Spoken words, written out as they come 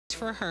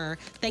for her.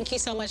 Thank you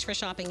so much for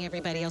shopping,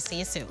 everybody. I'll see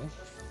you soon.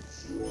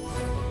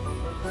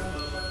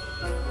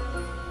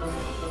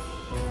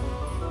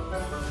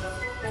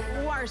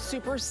 Our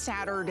Super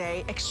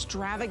Saturday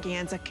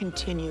extravaganza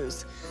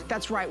continues.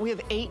 That's right, we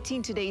have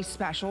 18 today's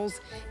specials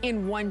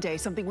in one day,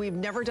 something we've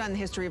never done in the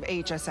history of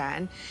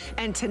HSN.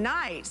 And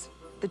tonight,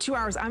 the 2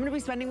 hours I'm gonna be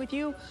spending with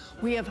you,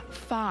 we have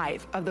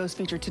 5 of those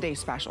featured today's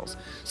specials.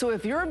 So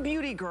if you're a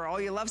beauty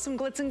girl, you love some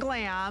glitz and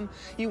glam,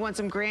 you want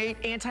some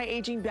great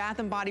anti-aging bath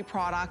and body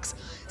products,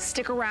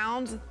 stick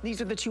around.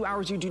 These are the 2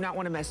 hours you do not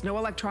wanna miss. No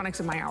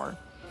electronics in my hour.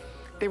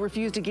 They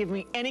refuse to give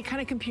me any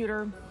kind of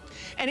computer,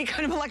 any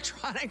kind of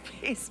electronic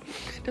piece.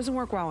 Doesn't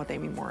work well with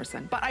Amy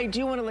Morrison. But I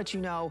do want to let you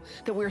know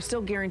that we're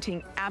still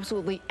guaranteeing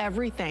absolutely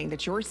everything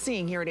that you're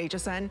seeing here at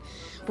HSN.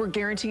 We're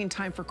guaranteeing in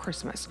time for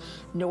Christmas.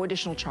 No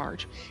additional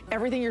charge.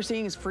 Everything you're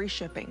seeing is free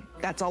shipping.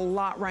 That's a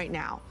lot right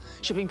now.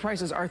 Shipping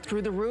prices are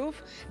through the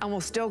roof, and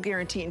we'll still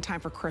guarantee in time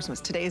for Christmas.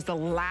 Today is the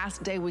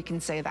last day we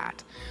can say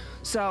that.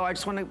 So I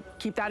just want to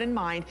keep that in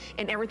mind,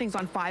 and everything's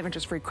on 5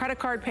 interest-free credit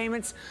card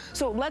payments.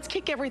 So let's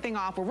kick everything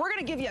off where we're going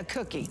to give you a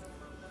cookie.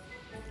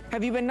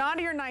 Have you been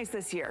naughty or nice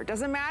this year?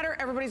 Doesn't matter,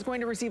 everybody's going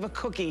to receive a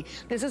cookie.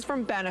 This is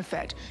from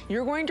Benefit.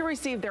 You're going to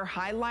receive their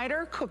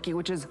highlighter cookie,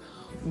 which is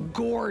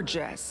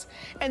gorgeous.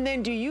 And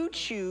then you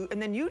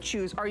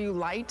choose, are you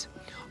light,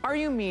 are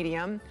you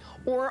medium,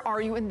 or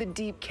are you in the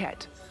deep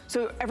kit?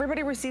 So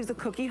everybody receives a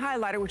cookie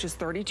highlighter, which is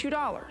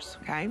 $32,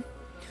 okay?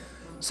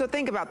 So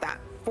think about that.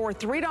 For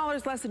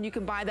 $3 less than you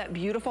can buy that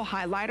beautiful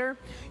highlighter,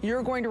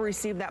 you're going to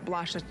receive that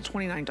blush that's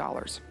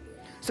 $29.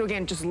 So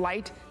again, just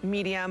light,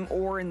 medium,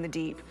 or in the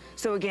deep.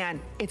 So again,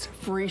 it's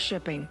free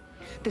shipping.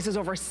 This is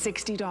over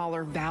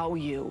 $60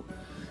 value.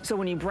 So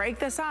when you break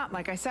this up,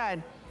 like I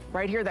said,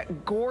 right here,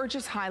 that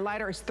gorgeous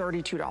highlighter is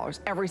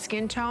 $32. Every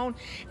skin tone,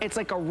 it's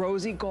like a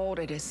rosy gold.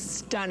 It is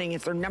stunning.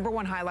 It's their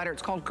 #1 highlighter.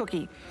 It's called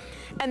Cookie.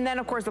 And then,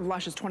 of course, the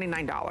blush is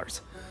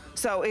 $29.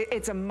 So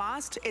it's a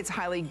must. It's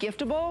highly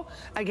giftable.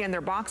 Again,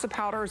 their box of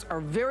powders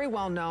are very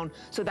well known.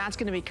 So that's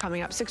going to be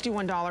coming up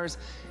 $61.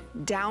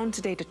 Down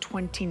today to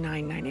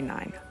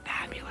 $29.99.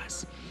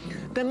 Fabulous.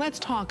 Then let's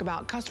talk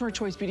about Customer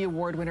Choice Beauty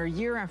Award winner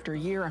year after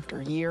year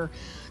after year,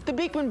 the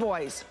Beekman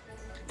Boys.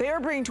 They are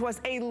bringing to us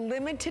a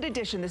limited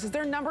edition. This is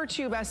their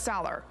 #2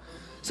 bestseller.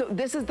 So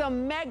this is the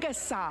mega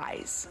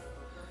size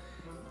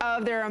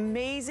of their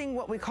amazing,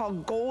 what we call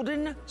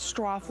golden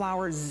straw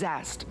flower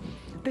zest.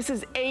 This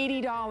is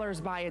 $80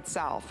 by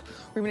itself.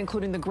 We're even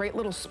including the great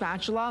little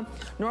spatula.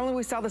 Normally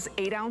we sell this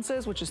 8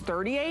 ounces, which is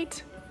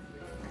 $38.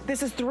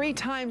 This is 3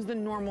 times the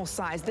normal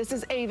size. This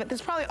is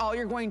probably all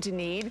you're going to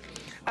need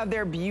of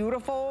their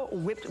beautiful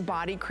whipped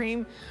body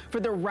cream for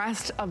the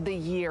rest of the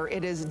year.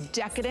 It is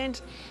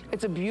decadent.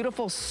 It's a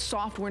beautiful,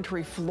 soft,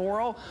 wintry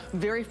floral,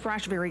 very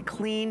fresh, very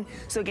clean.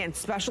 So again,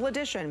 special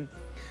edition.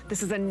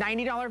 This is a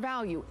 $90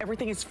 value.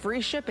 Everything is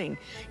free shipping,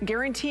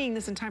 guaranteeing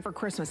this in time for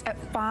Christmas at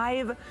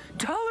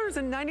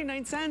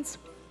 $5.99.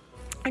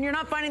 And you're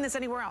not finding this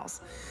anywhere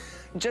else.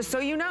 Just so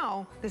you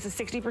know, this is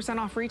 60%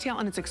 off retail,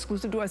 and it's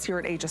exclusive to us here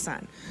at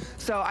HSN.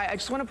 So I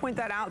just want to point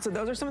that out. So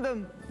those are some of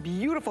the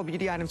beautiful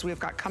beauty items we have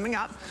got coming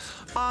up.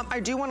 I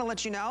do want to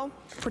let you know,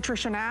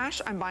 Patricia Nash,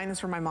 I'm buying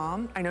this for my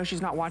mom. I know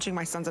she's not watching.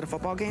 My son's at a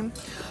football game.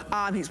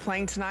 He's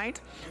playing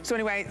tonight. So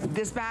anyway,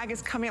 this bag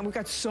is coming up. We've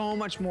got so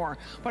much more.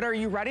 But are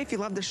you ready? If you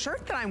love the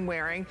shirt that I'm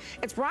wearing,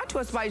 it's brought to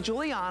us by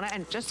Juliana,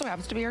 and just so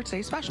happens to be our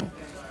today's special.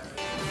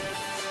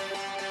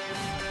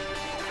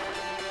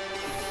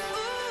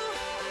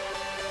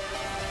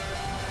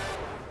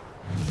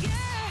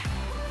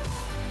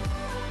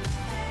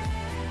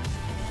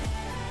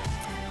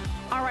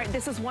 All right,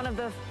 this is one of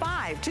the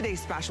 5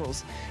 today's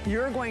specials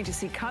you're going to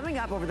see coming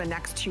up over the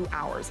next 2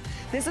 hours.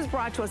 This is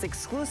brought to us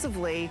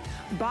exclusively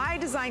by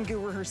design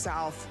guru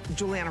herself,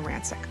 Juliana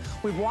Rancic.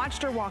 We've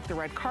watched her walk the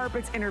red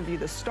carpets, interview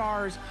the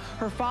stars.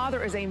 Her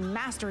father is a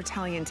master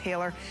Italian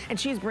tailor, and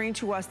she's bringing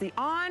to us the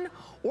on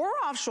or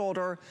off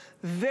shoulder,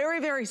 very,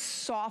 very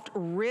soft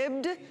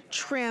ribbed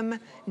trim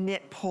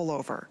knit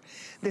pullover.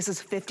 This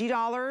is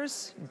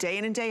 $50 day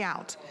in and day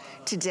out.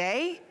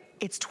 Today,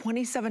 it's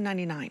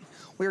 $27.99.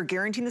 We are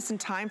guaranteeing this in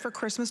time for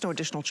Christmas, no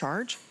additional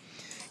charge.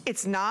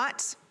 It's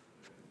not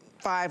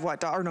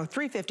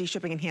 $3.50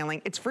 shipping and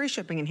handling. It's free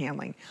shipping and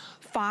handling.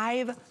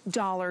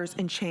 $5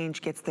 and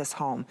change gets this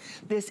home.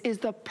 This is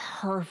the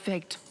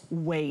perfect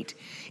weight.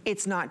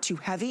 It's not too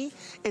heavy.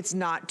 It's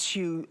not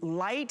too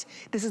light.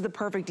 This is the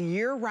perfect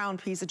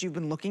year-round piece that you've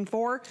been looking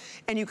for.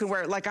 And you can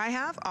wear it like I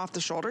have, off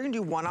the shoulder. You can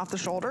do one off the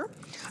shoulder.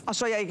 I'll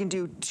show you how you can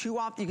do 2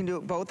 off. You can do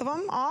both of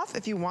them off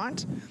if you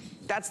want.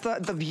 That's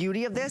the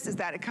beauty of this, is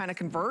that it kind of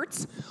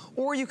converts.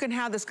 Or you can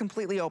have this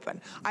completely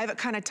open. I have it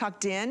kind of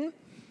tucked in.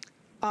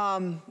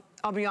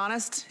 I'll be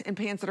honest, in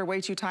pants that are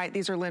way too tight,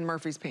 these are Lynn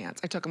Murphy's pants.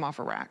 I took them off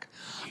a rack.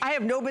 I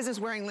have no business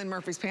wearing Lynn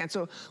Murphy's pants.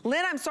 So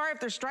Lynn, I'm sorry if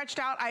they're stretched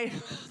out. I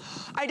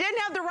didn't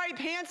have the right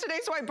pants today,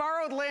 so I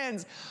borrowed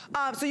Lynn's.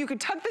 So you can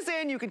tuck this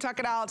in, you can tuck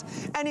it out.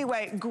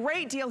 Anyway,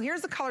 great deal.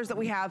 Here's the colors that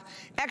we have.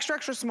 Extra,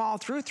 extra small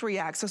through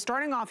 3X. So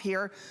starting off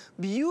here,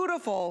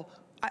 beautiful,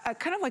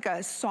 kind of like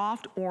a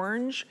soft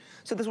orange.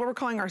 So this is what we're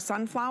calling our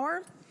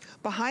sunflower.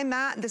 Behind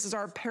that, this is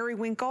our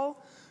periwinkle.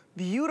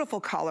 Beautiful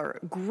color,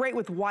 great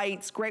with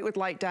whites, great with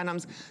light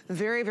denims,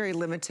 very, very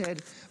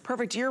limited.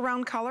 Perfect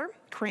year-round color,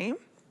 cream.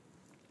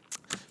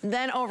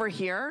 Then over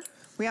here,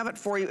 we have it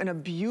for you in a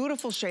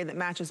beautiful shade that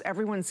matches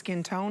everyone's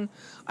skin tone.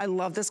 I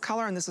love this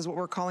color, and this is what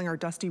we're calling our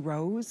dusty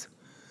rose.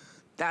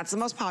 That's the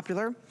most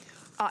popular.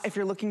 If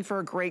you're looking for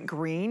a great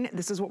green,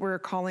 this is what we're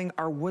calling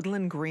our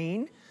woodland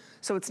green.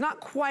 So it's not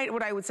quite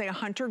what I would say a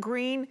hunter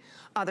green.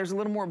 There's a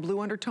little more blue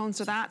undertones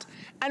to that.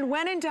 And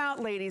when in doubt,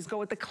 ladies, go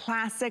with the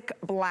classic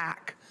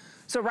black.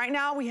 So right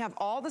now we have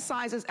all the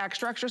sizes,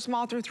 extra, extra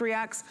small through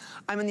 3X.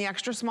 I'm in the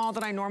extra small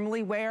that I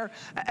normally wear.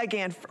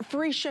 Again,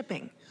 free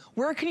shipping.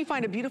 Where can you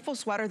find a beautiful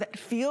sweater that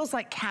feels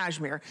like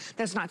cashmere,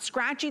 that's not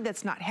scratchy,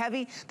 that's not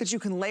heavy, that you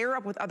can layer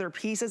up with other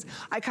pieces?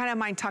 I kind of have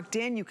mine tucked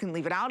in. You can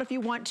leave it out if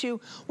you want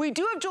to. We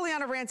do have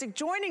Juliana Rancic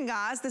joining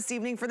us this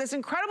evening for this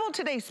incredible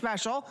Today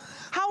Special.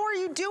 How are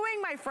you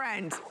doing, my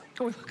friend?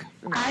 Oh, look.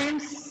 I am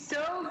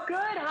so good.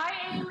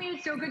 Hi, Amy.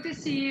 It's so good to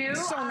see you.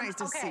 So nice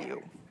to see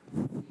you.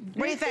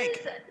 What do you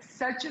think?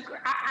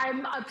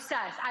 I'm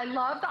obsessed. I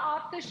love the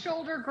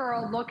off-the-shoulder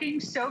girl looking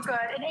so good.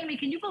 And Amy,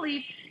 can you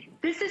believe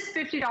this is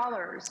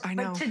 $50? I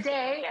know. But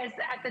today,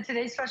 at the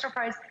today's special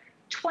price,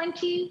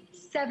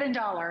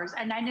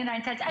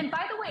 $27.99. And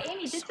by the way,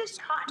 Amy, this is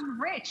cotton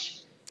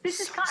rich.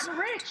 This is cotton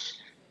rich.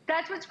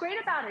 That's what's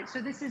great about it.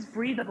 So this is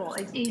breathable.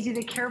 It's easy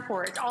to care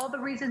for. It's all the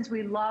reasons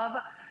we love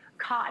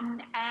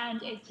cotton,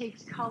 and it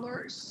takes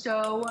color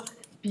so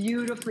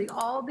beautifully.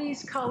 All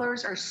these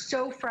colors are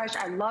so fresh.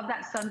 I love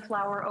that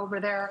sunflower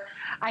over there.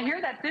 I hear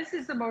that this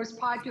is the most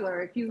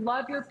popular. If you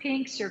love your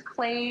pinks, your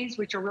clays,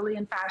 which are really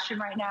in fashion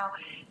right now,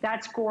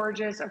 that's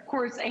gorgeous. Of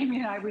course, Amy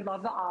and I, we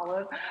love the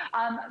olive.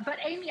 But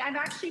Amy, I'm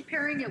actually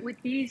pairing it with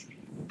these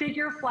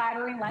figure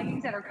flattering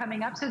leggings that are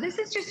coming up. So this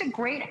is just a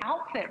great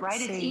outfit,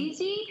 right? It's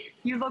easy,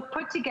 you look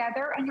put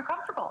together, and you're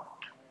comfortable.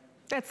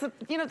 That's the,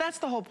 that's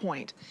the whole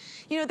point.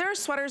 There are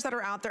sweaters that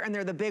are out there and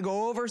they're the big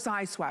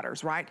oversized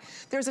sweaters, right?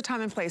 There's a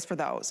time and place for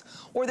those.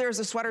 Or there's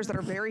the sweaters that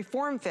are very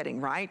form-fitting,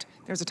 right?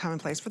 There's a time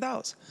and place for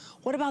those.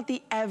 What about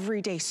the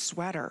everyday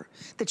sweater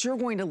that you're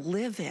going to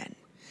live in?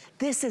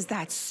 This is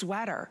that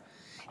sweater.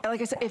 And like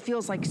I said, it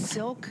feels like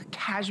silk,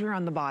 cashmere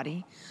on the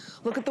body.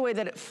 Look at the way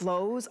that it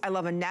flows. I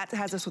love Annette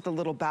has this with a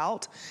little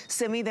belt.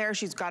 Simi there,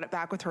 she's got it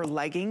back with her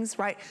leggings,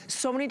 right?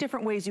 So many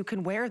different ways you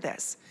can wear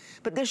this.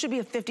 But this should be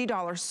a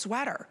 $50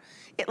 sweater.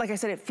 Like I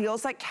said, it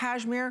feels like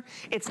cashmere.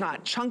 It's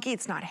not chunky,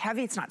 it's not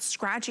heavy, it's not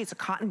scratchy, it's a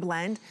cotton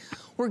blend.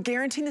 We're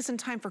guaranteeing this in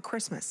time for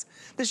Christmas.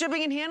 The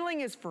shipping and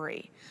handling is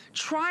free.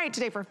 Try it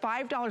today for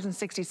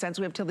 $5.60.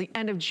 We have till the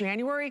end of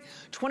January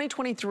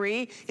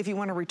 2023 if you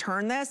want to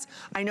return this.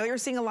 I know you're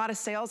seeing a lot of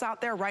sales out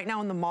there right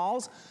now in the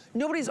malls.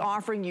 Nobody's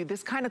offering you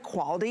this kind of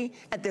quality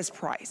at this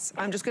price.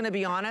 I'm just going to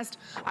be honest.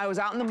 I was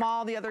out in the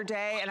mall the other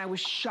day and I was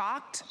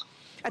shocked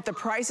at the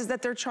prices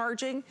that they're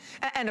charging.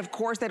 And of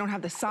course, they don't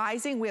have the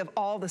sizing. We have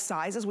all the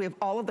sizes. We have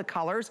all of the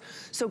colors.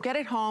 So get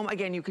it home.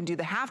 Again, you can do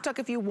the half tuck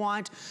if you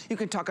want. You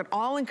can tuck it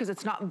all in because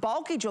it's not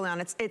bulky,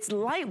 Juliana. It's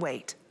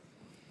lightweight.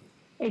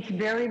 It's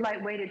very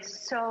lightweight.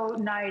 It's so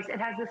nice. It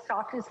has the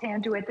softest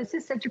hand to it. This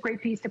is such a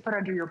great piece to put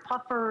under your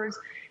puffers,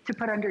 to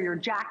put under your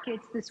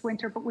jackets this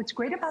winter. But what's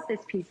great about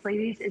this piece,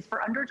 ladies, is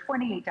for under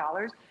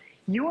 $28,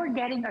 you are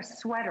getting a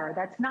sweater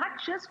that's not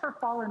just for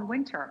fall and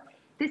winter.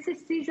 This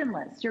is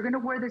seasonless. You're going to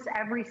wear this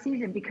every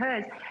season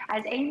because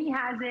as Amy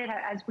has it,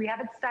 as we have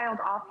it styled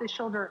off the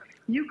shoulder,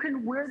 you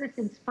can wear this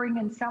in spring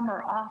and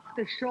summer off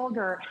the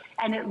shoulder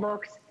and it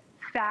looks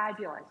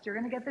fabulous. You're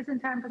going to get this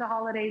in time for the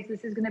holidays.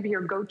 This is going to be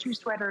your go-to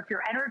sweater. If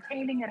you're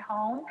entertaining at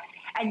home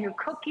and you're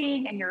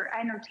cooking and you're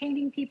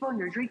entertaining people and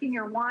you're drinking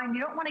your wine,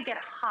 you don't want to get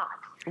hot.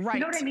 Right. You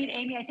know what I mean,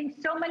 Amy? I think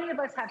so many of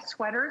us have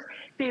sweaters.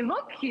 They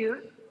look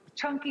cute,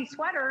 chunky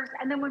sweaters.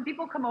 And then when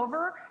people come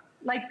over,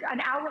 like an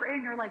hour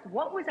in, you're like,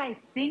 what was I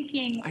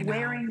thinking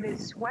wearing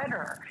this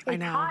sweater?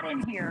 It's hot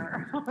in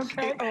here,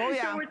 okay? Oh,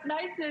 yeah. So what's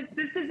nice is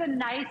this is a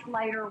nice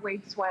lighter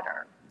weight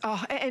sweater.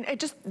 Oh, and it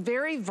just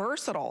very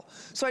versatile.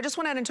 So I just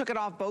went ahead and took it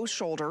off both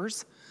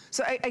shoulders.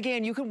 So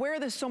again, you can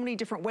wear this so many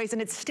different ways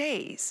and it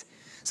stays.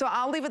 So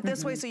I'll leave it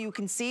this way so you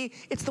can see.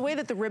 It's the way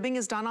that the ribbing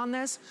is done on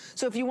this.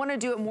 So if you want to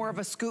do it more of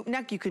a scoop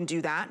neck, you can do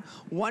that.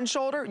 One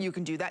shoulder, you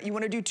can do that. You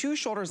want to do two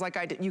shoulders like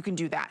I did, you can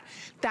do that.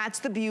 That's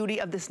the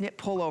beauty of this knit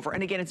pullover.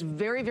 And again, it's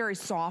very, very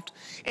soft.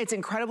 It's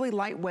incredibly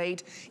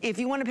lightweight. If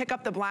you want to pick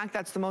up the black,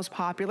 that's the most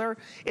popular.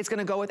 It's going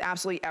to go with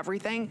absolutely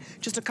everything.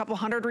 Just a couple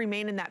hundred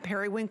remain in that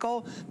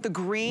periwinkle. The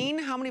green,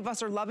 how many of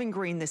us are loving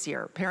green this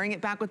year? Pairing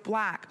it back with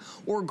black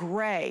or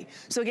gray.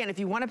 So again, if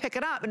you want to pick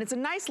it up, and it's a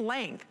nice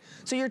length.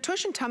 So your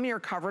tush and tummy are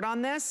covered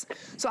on this.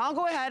 So I'll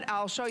go ahead,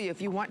 I'll show you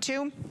if you want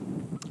to.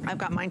 I've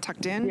got mine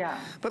tucked in. Yeah.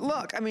 But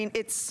look, I mean,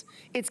 it's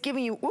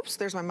giving you, oops,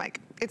 there's my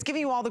mic. It's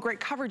giving you all the great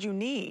coverage you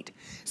need.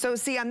 So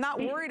see, I'm not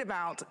worried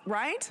about,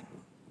 right?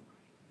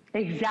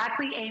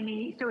 Exactly,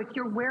 Amy. So if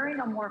you're wearing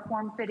a more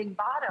form-fitting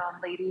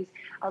bottom, ladies,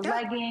 a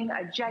legging,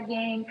 a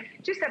jegging,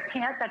 just a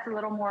pant that's a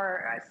little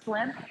more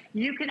slim,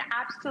 you can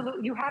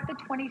absolutely, you have the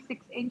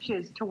 26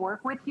 inches to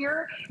work with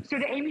here. So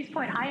to Amy's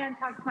point, I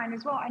untucked mine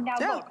as well. And now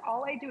look,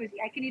 all I do is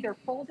I can either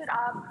fold it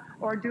up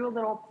or do a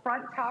little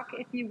front tuck,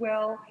 if you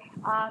will.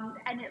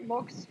 And it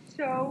looks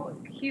so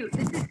cute.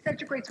 This is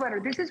such a great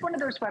sweater. This is one of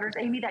those sweaters,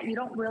 Amy, that you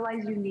don't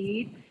realize you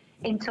need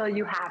until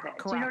you have it.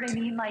 Correct. Do you know what I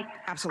mean? Like,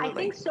 absolutely. I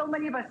think so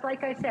many of us,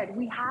 like I said,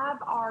 we have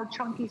our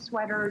chunky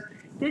sweaters.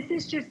 This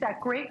is just that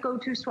great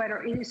go-to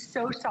sweater. It is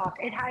so soft.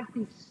 It has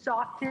the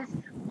softest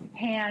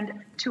hand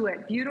to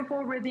it. Beautiful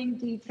ribbing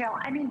detail.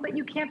 I mean, but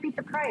you can't beat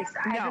the price.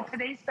 No. At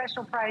today's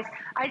special price,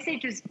 I say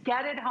just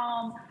get it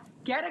home.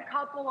 Get a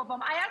couple of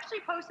them. I actually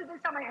posted this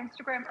on my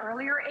Instagram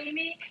earlier,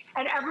 Amy,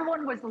 and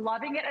everyone was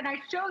loving it. And I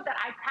showed that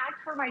I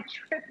packed for my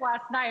trip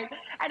last night,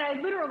 and I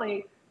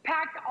literally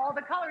packed all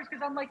the colors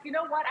because I'm like, you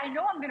know what? I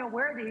know I'm going to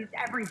wear these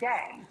every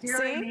day. Do you know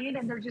what I mean?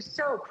 And they're just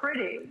so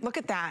pretty. Look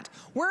at that.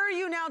 Where are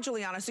you now,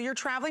 Juliana? So you're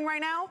traveling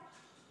right now?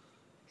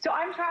 So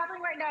I'm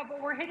traveling right now,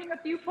 but we're hitting a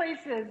few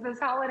places this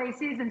holiday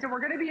season. So we're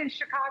going to be in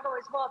Chicago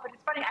as well. But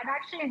it's funny, I'm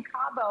actually in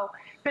Cabo,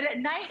 but at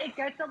night it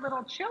gets a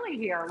little chilly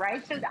here,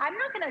 right? So I'm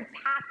not going to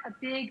pack a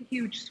big,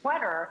 huge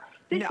sweater.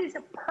 This is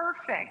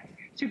perfect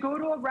to go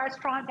to a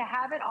restaurant, to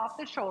have it off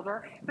the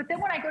shoulder. But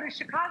then when I go to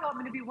Chicago, I'm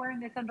going to be wearing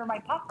this under my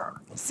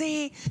puffer.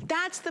 See,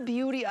 that's the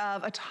beauty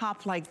of a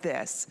top like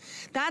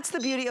this. That's the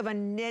beauty of a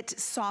knit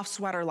soft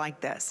sweater like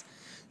this.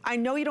 I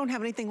know you don't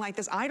have anything like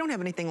this. I don't have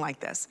anything like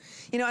this.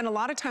 You know, and a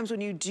lot of times when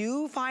you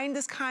do find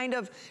this kind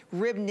of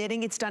rib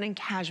knitting, it's done in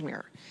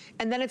cashmere.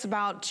 And then it's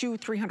about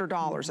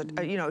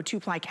 $200-300, you know, a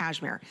two-ply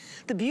cashmere.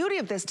 The beauty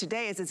of this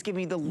today is it's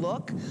giving you the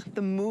look,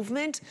 the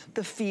movement,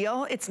 the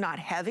feel. It's not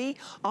heavy,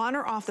 on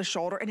or off the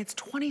shoulder, and it's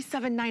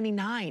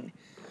 $27.99.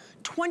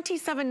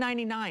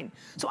 $27.99.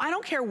 So I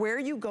don't care where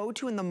you go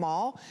to in the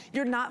mall,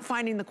 you're not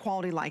finding the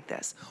quality like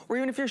this. Or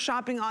even if you're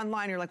shopping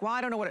online, you're like, well,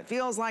 I don't know what it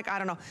feels like. I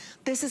don't know.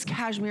 This is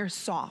cashmere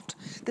soft.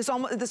 This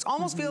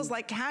almost feels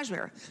like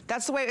cashmere.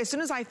 That's the way, as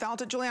soon as I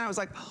felt it, Juliana, I was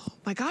like, oh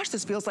my gosh,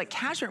 this feels like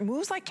cashmere. It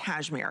moves like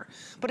cashmere.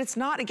 But it's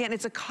not, again,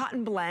 it's a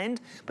cotton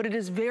blend, but it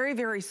is very,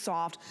 very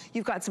soft.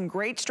 You've got some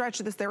great stretch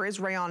to this. There is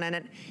rayon in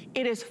it.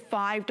 It is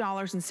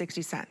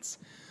 $5.60.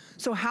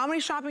 So how many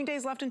shopping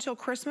days left until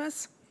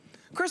Christmas?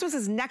 Christmas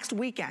is next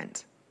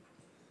weekend.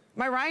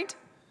 Am I right?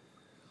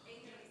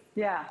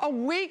 Yeah. A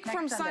week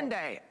from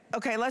Sunday.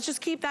 Okay, let's just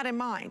keep that in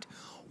mind.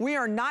 We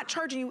are not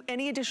charging you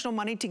any additional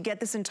money to get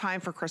this in time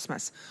for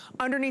Christmas.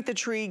 Underneath the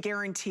tree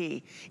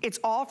guarantee. It's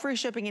all free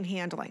shipping and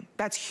handling.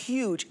 That's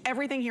huge.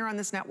 Everything here on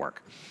this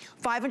network.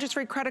 5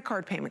 interest-free credit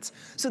card payments.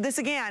 So this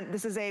again,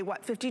 this is a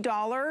what,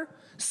 $50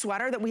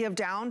 sweater that we have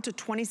down to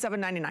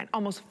 $27.99,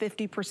 almost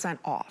 50%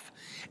 off.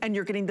 And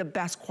you're getting the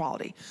best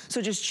quality.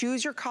 So just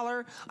choose your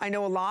color. I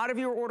know a lot of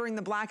you are ordering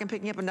the black and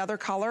picking up another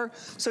color.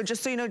 So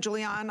just so you know,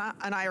 Juliana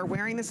and I are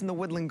wearing this in the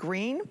woodland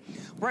green.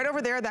 Right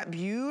over there, that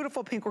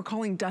beautiful pink we're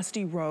calling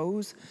Dusty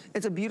Rose.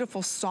 It's a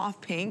beautiful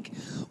soft pink.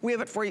 We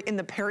have it for you in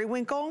the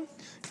periwinkle.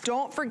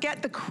 Don't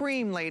forget the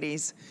cream,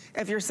 ladies.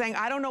 If you're saying,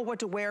 I don't know what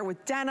to wear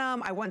with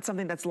denim, I want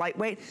something that's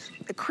lightweight,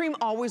 the cream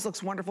always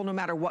looks wonderful no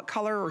matter what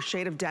color or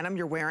shade of denim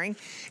you're wearing.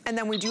 And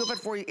then we do have it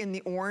for you in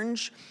the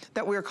orange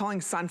that we are calling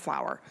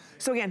sunflower.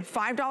 So again,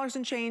 $5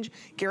 and change,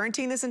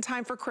 guaranteeing this in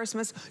time for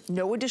Christmas,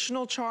 no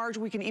additional charge.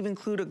 We can even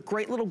include a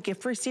great little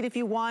gift receipt if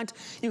you want.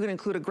 You can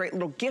include a great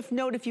little gift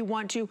note if you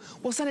want to.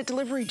 We'll send it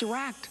delivery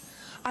direct.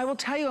 I will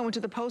tell you, I went to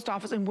the post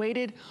office and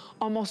waited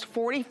almost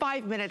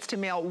 45 minutes to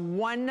mail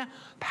one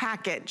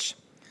package.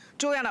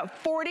 Juliana,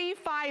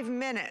 45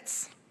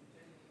 minutes.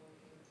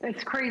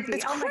 It's crazy.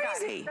 It's oh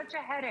crazy. My God, it's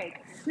such a headache.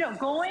 No,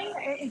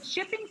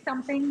 shipping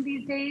something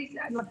these days,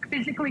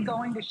 physically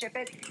going to ship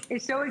it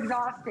is so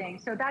exhausting.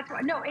 So that's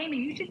why, no, Amy,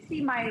 you should see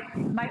my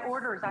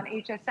orders on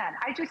HSN.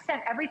 I just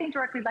sent everything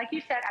directly. Like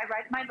you said, I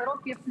write my little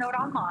gift note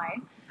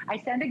online. I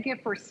send a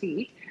gift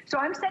receipt. So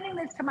I'm sending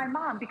this to my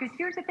mom because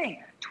here's the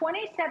thing,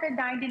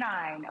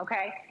 $27.99,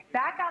 okay?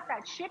 Back out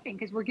that shipping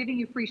because we're giving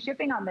you free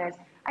shipping on this.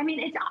 I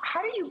mean,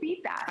 how do you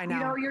beat that? I know.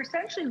 You know, you're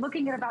essentially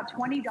looking at about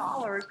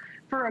 $20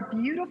 for a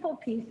beautiful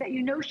piece that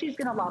you know she's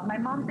gonna love. My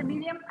mom's a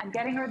medium, I'm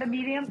getting her the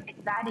medium,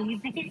 it's that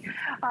easy.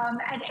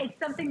 And it's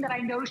something that I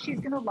know she's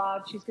gonna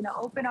love, she's gonna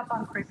open up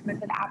on Christmas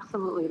and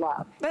absolutely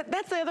love.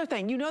 That's the other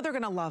thing, you know they're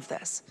gonna love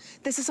this.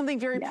 This is something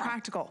very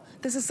practical.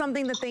 This is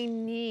something that they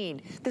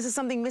need. This is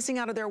something missing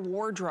out of their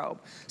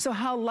wardrobe. So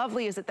how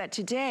lovely is it that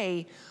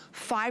today,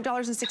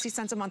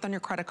 $5.60 a month on your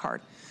credit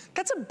card.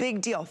 That's a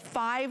big deal,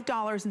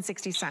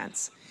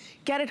 $5.60.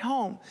 Get it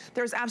home.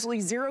 There's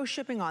absolutely zero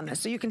shipping on this.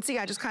 So you can see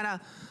I just kind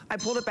of, I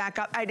pulled it back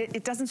up.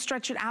 It doesn't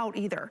stretch it out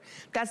either.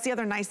 That's the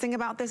other nice thing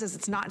about this is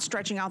it's not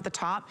stretching out the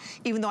top,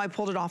 even though I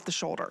pulled it off the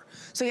shoulder.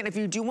 So again, if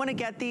you do want to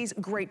get these,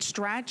 great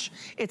stretch.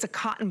 It's a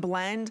cotton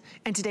blend,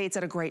 and today it's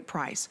at a great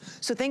price.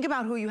 So think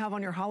about who you have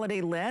on your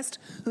holiday list,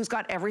 who's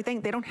got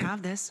everything. They don't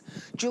have this.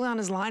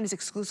 Giuliana's line is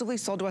exclusively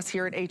sold to us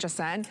here at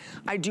HSN.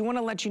 I do want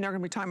to let you know we're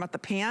going to be talking about the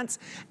pants,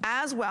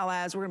 as well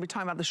as we're going to be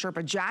talking about the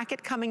Sherpa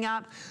jacket coming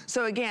up.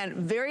 So again,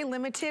 very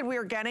limited we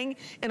are getting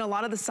in a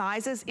lot of the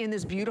sizes in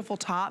this beautiful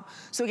top.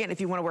 So again, if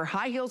you want to wear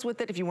high heels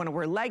with it, if you want to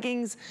wear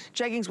leggings,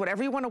 jeggings,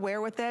 whatever you want to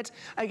wear with it,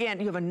 again,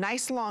 you have a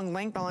nice long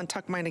length. I'll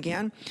untuck mine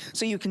again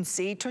so you can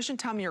see. Tush and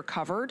tummy are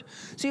covered.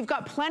 So you've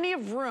got plenty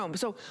of room.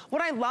 So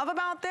what I love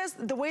about this,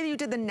 the way that you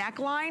did the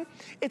neckline,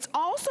 it's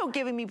also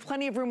giving me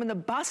plenty of room in the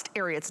bust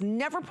area. It's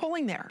never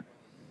pulling there.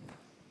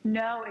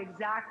 No,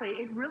 exactly.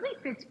 It really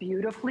fits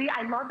beautifully.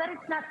 I love that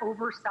it's not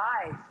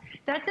oversized.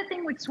 That's the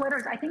thing with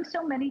sweaters. I think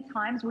so many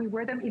times we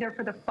wear them either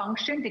for the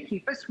function to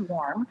keep us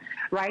warm,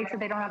 right? So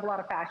they don't have a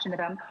lot of fashion to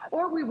them,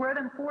 or we wear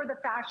them for the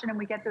fashion and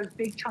we get those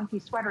big chunky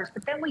sweaters,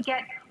 but then we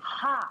get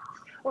hot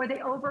or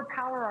they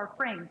overpower our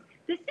frames.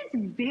 This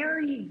is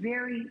very,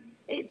 very,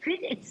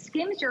 it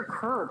skims your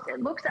curves.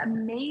 It looks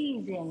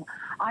amazing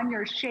on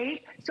your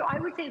shape. So I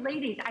would say,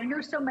 ladies, I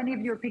know so many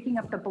of you are picking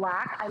up the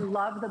black. I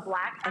love the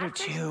black. I do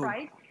too.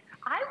 Price,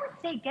 I would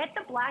say get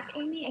the black,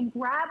 Amy, and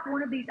grab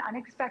one of these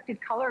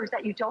unexpected colors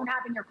that you don't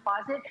have in your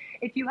closet.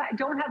 If you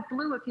don't have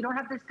blue, if you don't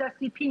have this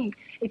dusty pink,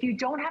 if you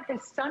don't have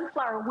this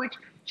sunflower, which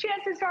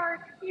chances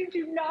are you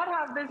do not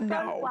have this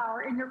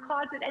sunflower in your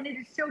closet, and it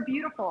is so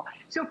beautiful.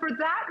 So for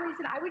that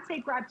reason, I would say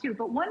grab two.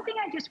 But one thing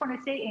I just want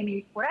to say,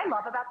 Amy, what I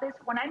love about this,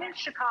 when I'm in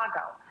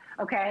Chicago,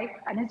 okay,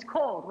 and it's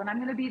cold, when I'm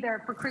going to be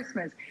there for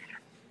Christmas,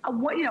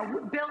 you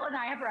know, Bill and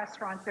I have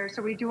restaurants there,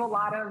 so we do a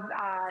lot of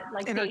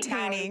like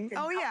entertaining.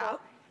 Oh yeah.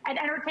 And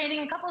entertaining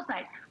and couples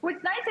night.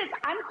 What's nice is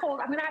I'm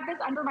cold. I'm going to have this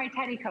under my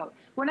teddy coat.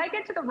 When I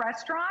get to the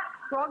restaurant,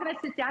 we're all going to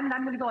sit down and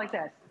I'm going to go like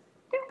this.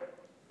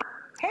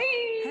 Hey.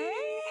 Hey.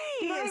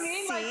 You know what I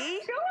mean? Like,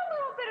 show a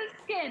little bit of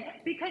skin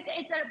because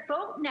it's a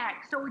boat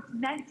neck. So it's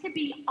meant to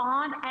be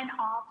on and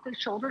off the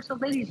shoulder. So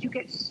ladies, you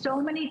get so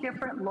many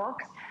different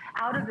looks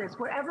out of this.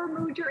 Whatever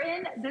mood you're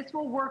in, this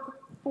will work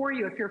for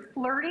you. If you're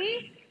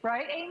flirty,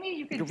 right, Amy?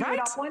 You can do it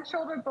off one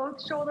shoulder,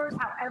 both shoulders,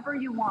 however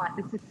you want.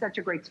 This is such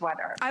a great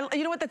sweater.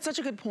 You know what? That's such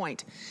a good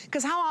point.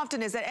 Because how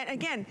often is that? And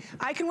again,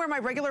 I can wear my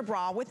regular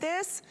bra with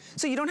this,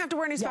 so you don't have to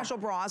wear any special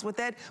bras with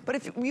it. But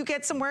if you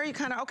get somewhere, you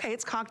kind of, okay,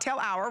 it's cocktail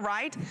hour,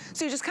 right?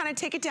 So you just kind of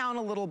take it down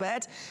a little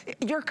bit.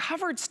 You're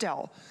covered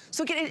still.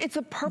 So again, it's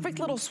a perfect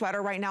little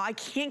sweater right now. I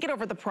can't get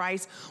over the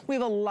price. We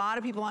have a lot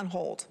of people on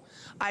hold.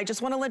 I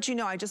just want to let you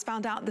know, I just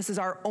found out this is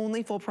our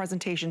only full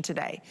presentation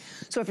today.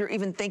 So if you're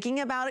even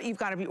thinking about it, you've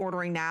got to be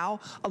ordering now.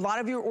 A lot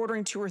of you are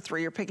ordering 2 or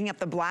 3. You're picking up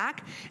the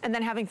black and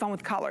then having fun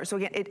with color. So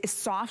again, it is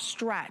soft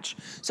stretch.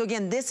 So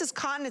again, this is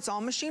cotton. It's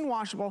all machine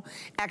washable.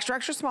 Extra,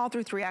 extra small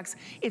through 3X.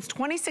 It's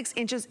 26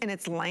 inches in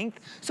its length.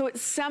 So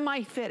it's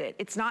semi-fitted.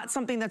 It's not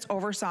something that's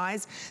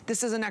oversized.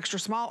 This is an extra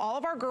small. All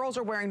of our girls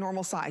are wearing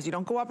normal size. You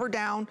don't go up or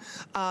down.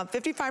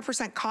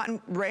 55%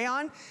 cotton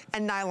rayon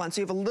and nylon.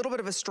 So you have a little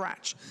bit of a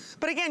stretch.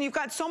 But again, you've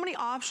got so many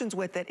options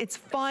with it. It's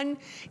fun.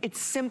 It's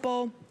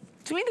simple.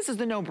 To me, this is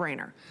the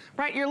no-brainer,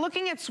 right? You're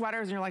looking at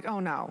sweaters and you're like, oh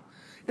no,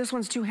 this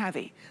one's too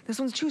heavy. This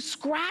one's too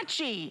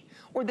scratchy.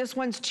 Or this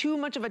one's too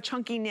much of a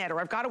chunky knit.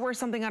 Or I've got to wear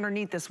something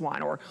underneath this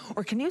one. Or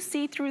can you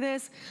see through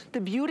this?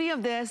 The beauty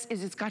of this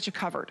is it's got you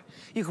covered.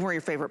 You can wear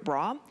your favorite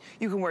bra.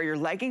 You can wear your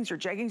leggings, your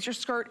jeggings, your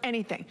skirt,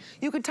 anything.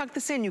 You can tuck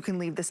this in. You can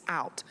leave this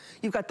out.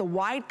 You've got the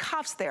wide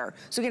cuffs there.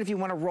 So again, if you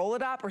want to roll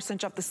it up or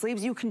cinch up the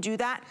sleeves, you can do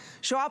that.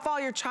 Show off all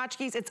your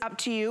tchotchkes. It's up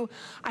to you.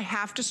 I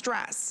have to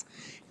stress,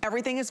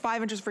 everything is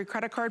 5 inches free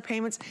credit card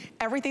payments.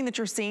 Everything that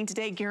you're seeing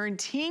today,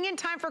 guaranteeing in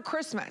time for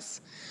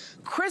Christmas.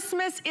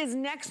 Christmas is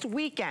next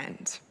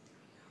weekend.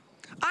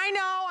 I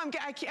know,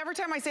 every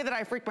time I say that,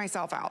 I freak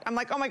myself out. I'm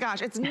like, oh my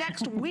gosh, it's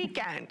next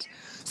weekend.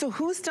 So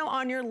who's still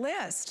on your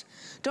list?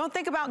 Don't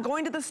think about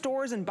going to the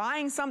stores and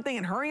buying something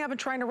and hurrying up and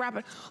trying to wrap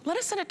it. Let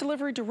us send it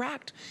delivery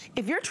direct.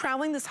 If you're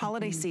traveling this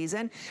holiday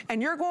season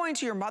and you're going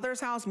to your mother's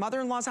house,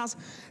 mother-in-law's house,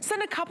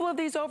 send a couple of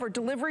these over,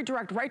 delivery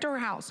direct, right to her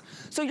house.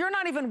 So you're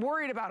not even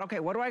worried about, okay,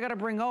 what do I gotta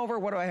bring over?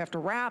 What do I have to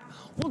wrap?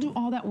 We'll do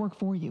all that work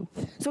for you.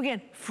 So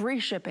again, free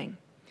shipping.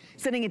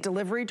 Sending it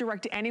delivery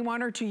direct to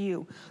anyone or to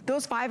you.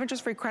 Those 5 inches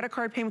free credit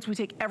card payments, we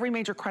take every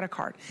major credit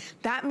card.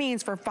 That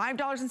means for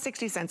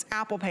 $5.60,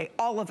 Apple Pay,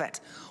 all of it,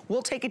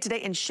 we'll take it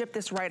today and ship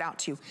this right out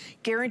to you.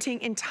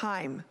 Guaranteeing in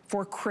time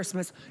for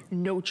Christmas,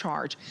 no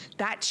charge.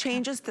 That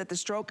changes at the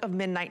stroke of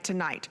midnight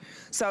tonight.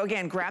 So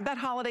again, grab that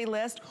holiday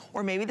list,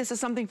 or maybe this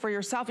is something for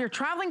yourself. You're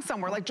traveling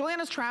somewhere, like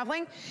Juliana's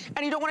traveling,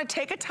 and you don't want to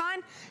take a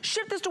ton,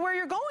 ship this to where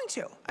you're going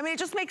to. I mean, it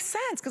just makes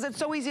sense because it's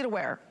so easy to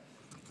wear.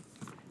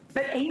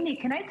 But Amy,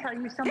 can I tell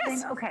you something?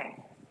 Yes. Okay.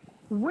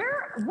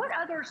 What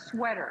other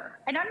sweater,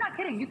 and I'm not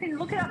kidding, you can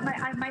look it up,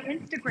 my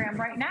Instagram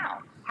right now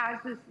has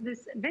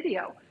this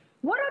video.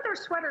 What other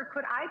sweater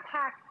could I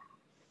pack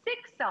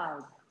 6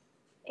 of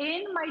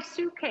in my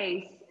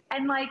suitcase,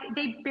 and like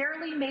they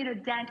barely made a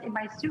dent in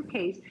my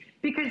suitcase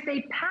because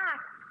they pack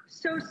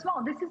so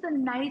small. This is a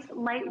nice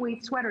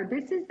lightweight sweater.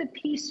 This is the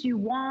piece you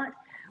want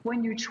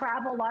when you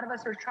travel. A lot of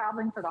us are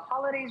traveling for the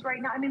holidays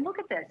right now. I mean, look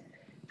at this.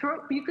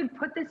 You can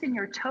put this in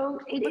your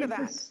tote. It is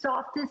the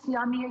softest,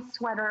 yummiest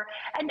sweater.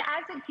 And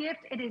as a gift,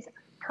 it is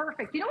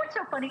perfect. You know what's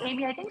so funny,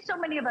 Amy? I think so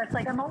many of us,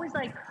 like, I'm always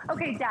like,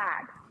 okay,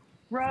 dad,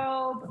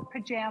 robe,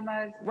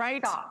 pajamas,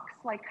 socks,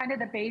 like kind of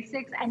the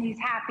basics, and he's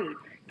happy.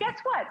 Guess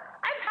what?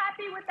 I'm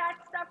happy with that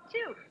stuff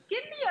too.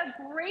 Give me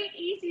a great,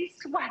 easy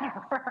sweater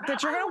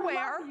that you're gonna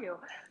wear.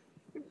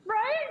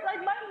 Right? Like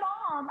my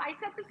mom, I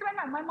said this to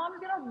my mom. My mom's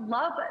gonna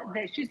love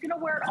this. She's gonna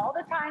wear it all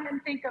the time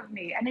and think of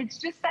me. And it's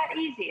just that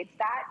easy. It's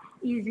that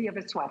easy of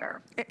a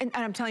sweater. And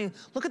I'm telling you,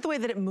 look at the way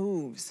that it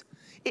moves.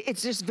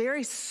 It's just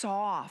very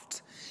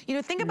soft. You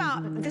know, think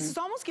about, this is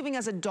almost giving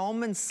us a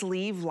dolman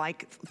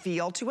sleeve-like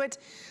feel to it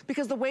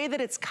because the way that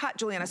it's cut,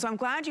 Juliana, so I'm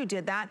glad you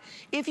did that.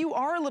 If you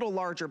are a little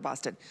larger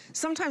busted,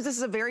 sometimes this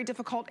is a very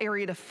difficult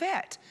area to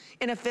fit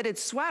in a fitted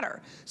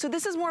sweater. So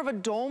this is more of a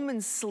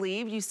dolman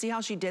sleeve. You see how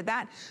she did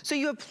that? So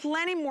you have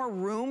plenty more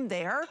room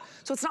there.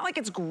 So it's not like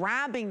it's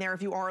grabbing there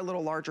if you are a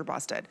little larger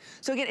busted.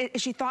 So again,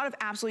 she thought of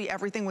absolutely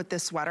everything with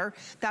this sweater.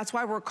 That's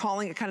why we're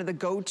calling it kind of the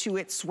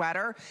go-to-it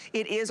sweater.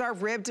 It is our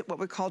ribbed, what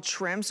we call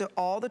trim. So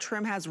all the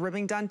trim has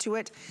ribbing done to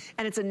it,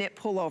 and it's a knit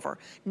pullover.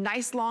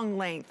 Nice long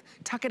length.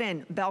 Tuck it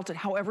in, belt it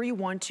however you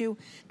want to.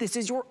 This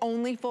is your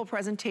only full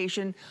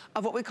presentation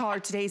of what we call our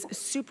today's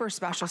super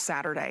special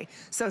Saturday.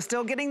 So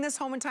still getting this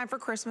home in time for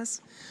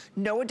Christmas.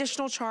 No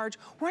additional charge.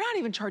 We're not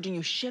even charging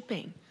you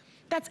shipping.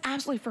 That's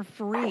absolutely for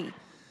free.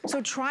 So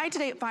try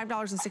today at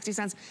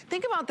 $5.60.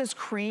 Think about this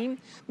cream.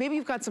 Maybe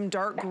you've got some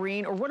dark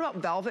green, or what about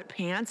velvet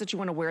pants that you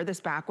want to wear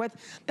this back with?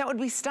 That would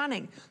be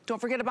stunning.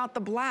 Don't forget about the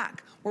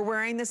black. We're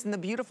wearing this in the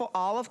beautiful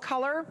olive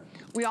color.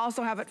 We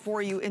also have it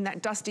for you in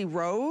that dusty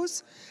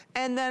rose.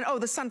 And then, oh,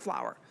 the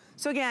sunflower.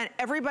 So again,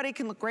 everybody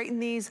can look great in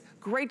these.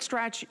 Great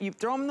stretch. You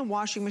throw them in the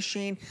washing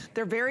machine.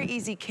 They're very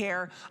easy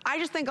care. I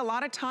just think a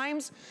lot of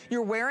times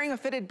you're wearing a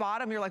fitted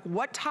bottom. You're like,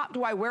 what top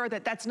do I wear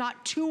that's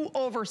not too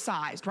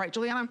oversized? Right,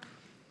 Juliana?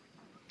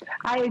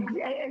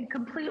 I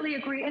completely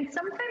agree. And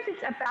sometimes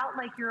it's about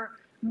like your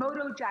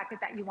moto jacket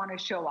that you want to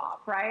show off,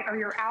 right? Or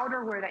your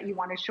outerwear that you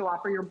want to show off,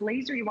 or your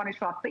blazer you want to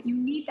show off, but you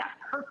need that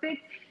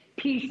perfect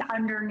piece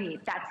underneath.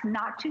 That's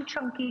not too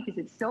chunky because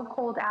it's still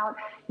cold out.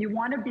 You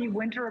want to be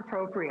winter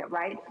appropriate,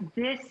 right?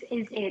 This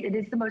is it. It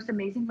is the most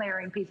amazing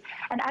layering piece.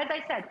 And as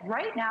I said,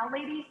 right now,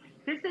 ladies,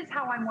 this is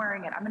how I'm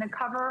wearing it. I'm going to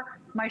cover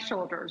my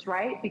shoulders,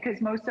 right?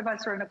 Because most of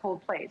us are in a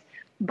cold place.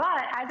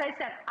 But as I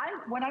said,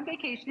 when I'm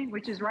vacationing,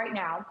 which is right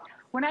now,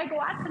 when I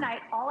go out tonight,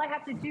 all I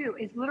have to do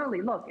is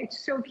literally, look,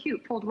 it's so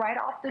cute, pulled right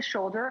off the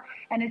shoulder,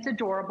 and it's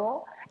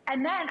adorable.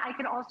 And then I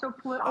can also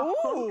pull it off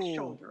both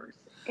shoulders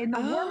in the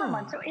warmer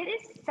months. So it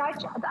is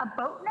such a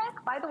boat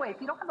neck. By the way,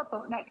 if you don't have a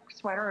boat neck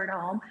sweater at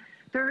home,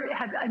 there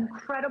has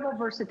incredible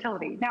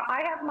versatility. Now,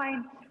 I have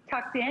mine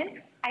tucked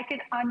in. I can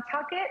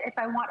untuck it if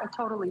I want a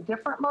totally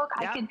different look.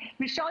 Yep.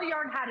 Michelle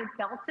Yarn had it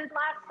belted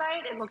last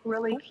night. It looked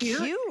really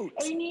cute.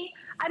 Amy,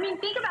 I mean,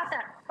 think about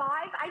that.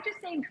 I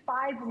just named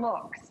 5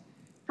 looks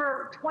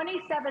for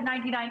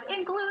 $27.99,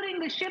 including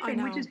the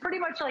shipping, which is pretty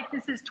much like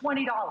this is $20.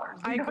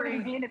 You know what I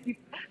mean? If you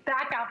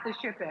back out the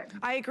shipping.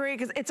 I agree,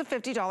 because it's a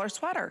 $50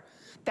 sweater.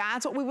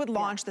 That's what we would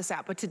launch this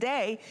at. But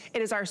today,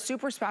 it is our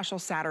super special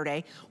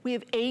Saturday. We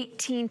have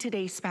 18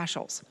 today's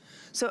specials.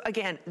 So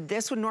again,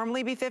 this would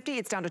normally be $50.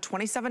 It's down to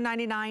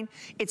 $27.99.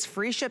 It's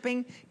free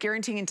shipping,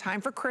 guaranteeing in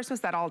time for Christmas.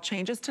 That all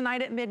changes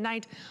tonight at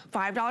midnight.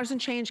 $5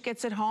 and change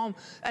gets it home.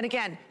 And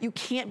again, you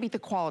can't beat the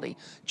quality.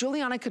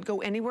 Juliana could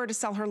go anywhere to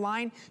sell her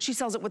line. She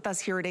sells it with us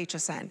here at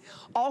HSN.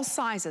 All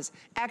sizes,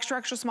 extra,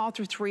 extra small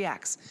through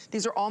 3X.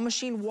 These are all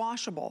machine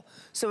washable.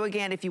 So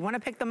again, if you want to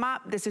pick them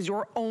up, this is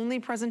your only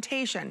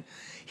presentation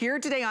here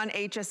today on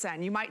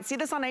HSN. You might see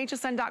this on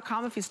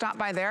hsn.com if you stop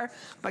by there,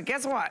 but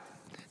guess what?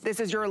 This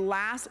is your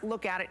last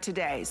look at it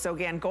today. So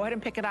again, go ahead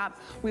and pick it up.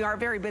 We are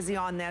very busy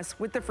on this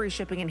with the free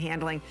shipping and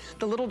handling.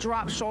 The little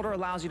drop shoulder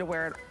allows you to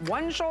wear it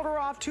 1 shoulder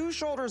off, 2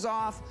 shoulders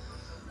off,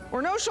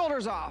 or no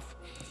shoulders off.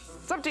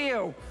 It's up to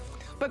you.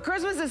 But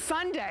Christmas is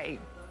Sunday.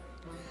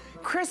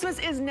 Christmas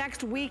is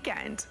next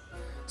weekend.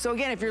 So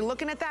again, if you're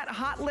looking at that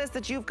hot list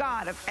that you've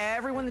got of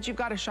everyone that you've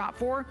got to shop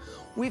for,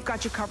 we've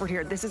got you covered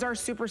here. This is our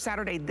Super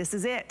Saturday. This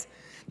is it.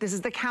 This is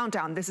the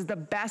countdown. This is the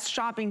best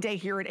shopping day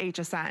here at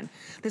HSN.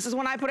 This is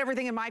when I put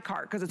everything in my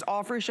cart because it's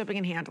all free shipping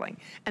and handling.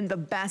 And the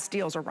best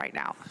deals are right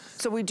now.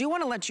 So we do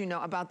want to let you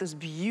know about this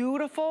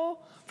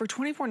beautiful, for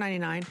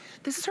 $24.99,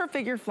 this is her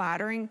figure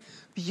flattering,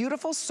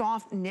 beautiful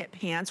soft knit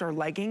pants or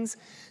leggings.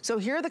 So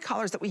here are the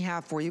colors that we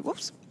have for you.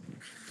 Whoops.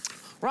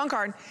 Wrong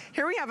card.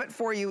 Here we have it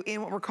for you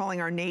in what we're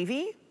calling our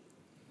navy.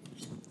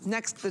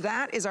 Next to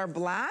that is our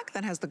black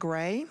that has the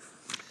gray.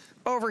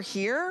 Over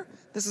here,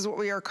 this is what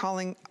we are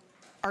calling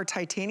our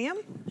titanium.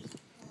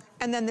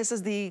 And then this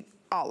is the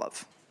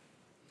olive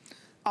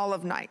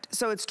night.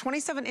 So it's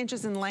 27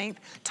 inches in length.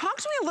 Talk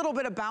to me a little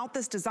bit about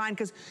this design,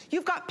 because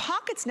you've got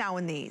pockets now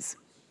in these.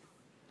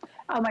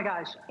 Oh my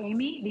gosh,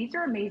 Amy, these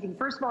are amazing.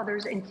 First of all,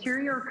 there's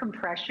interior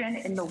compression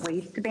in the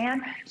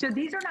waistband. So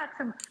these are not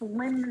some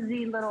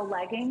flimsy little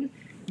leggings.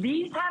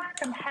 These have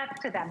some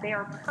heft to them. They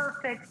are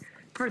perfect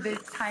for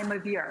this time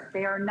of year.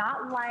 They are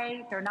not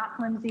light, they're not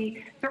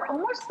flimsy. They're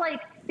almost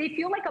like, they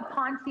feel like a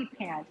Ponzi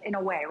pant in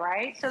a way,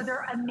 right? So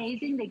they're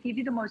amazing. They give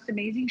you the most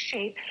amazing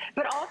shape,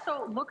 but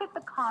also look at the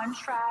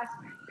contrast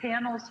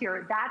panels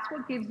here. That's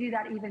what gives you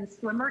that even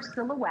slimmer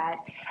silhouette.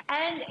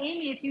 And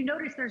Amy, if you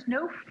notice, there's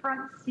no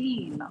front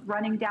seam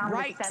running down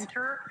the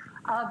center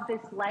of this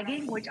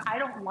legging, which I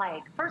don't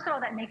like. First of all,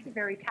 that makes it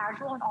very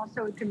casual, and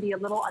also it can be a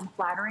little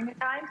unflattering at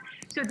times.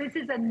 So this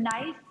is a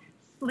nice,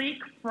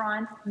 sleek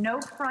front, no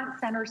front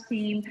center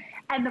seam,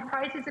 and the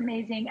price is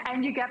amazing,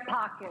 and you get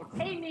pockets.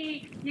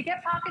 Amy, you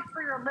get pockets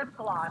for your lip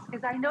gloss,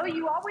 because I know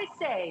you always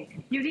say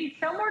you need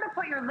somewhere to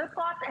put your lip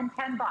gloss and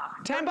 $10.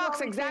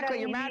 $10, exactly,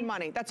 your mad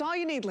money. That's all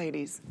you need,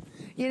 ladies.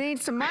 You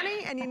need some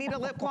money and you need a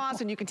lip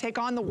gloss and you can take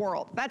on the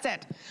world. That's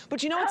it.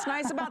 But you know what's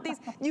nice about these?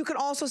 You can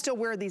also still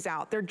wear these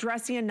out. They're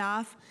dressy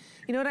enough.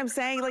 You know what I'm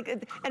saying?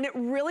 Like, and it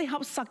really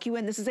helps suck you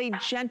in. This is a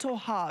gentle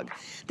hug.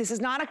 This is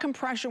not a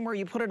compression where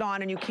you put it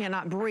on and you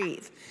cannot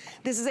breathe.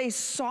 This is a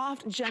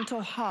soft,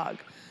 gentle hug.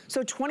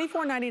 So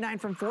 $24.99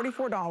 from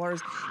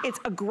 $44. It's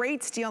a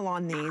great steal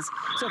on these.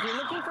 So if you're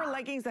looking for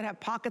leggings that have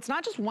pockets,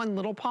 not just one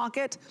little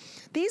pocket,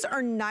 these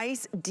are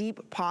nice,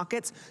 deep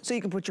pockets. So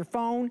you can put your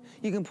phone,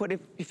 you can put,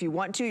 if you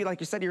want to, like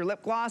you said, your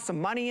lip gloss,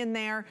 some money in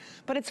there,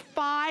 but it's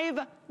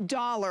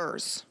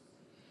 $5.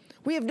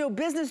 We have no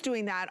business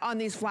doing that on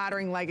these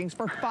flattering leggings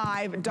for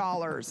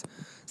 $5.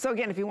 So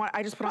again, if you want,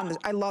 I just put on this,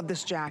 I love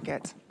this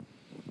jacket.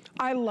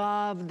 I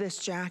love this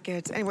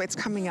jacket. Anyway, it's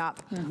coming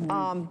up,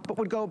 but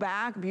would go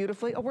back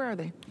beautifully. Oh, where are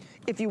they?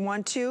 If you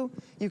want to,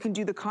 you can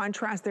do the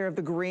contrast there of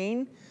the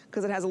green,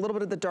 because it has a little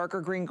bit of the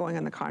darker green going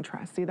on the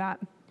contrast. See that?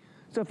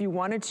 So if you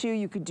wanted to,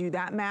 you could do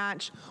that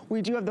match.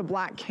 We do have the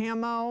black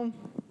camo.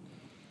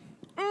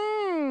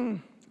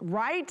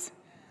 Right?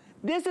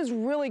 This is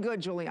really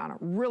good, Juliana,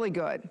 really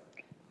good.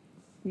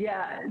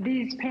 Yeah,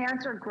 these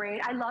pants are great.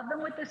 I love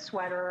them with the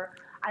sweater.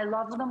 I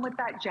love them with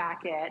that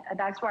jacket.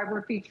 That's why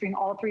we're featuring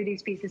all three of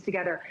these pieces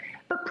together.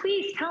 But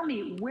please tell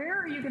me, where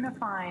are you gonna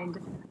find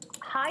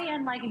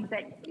high-end leggings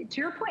that,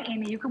 to your point,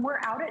 Amy, you can wear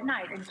out at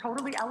night and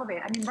totally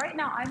elevate? I mean, right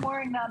now I'm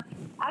wearing them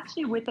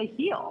actually with a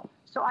heel.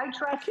 So I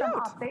dress them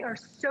up. They are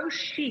so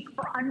chic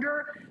for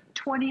under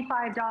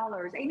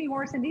 $25. Amy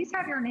Morrison, these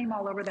have your name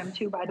all over them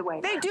too, by the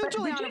way. They do, but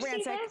Juliana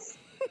Rancic. Rancic.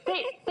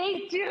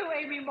 They do,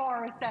 Amy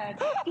Morrison.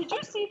 Did you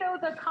see though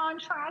the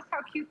contrast,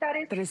 how cute that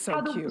is? That is so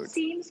how cute. The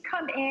seams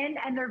come in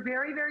and they're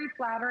very, very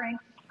flattering.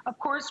 Of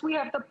course, we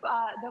have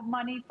the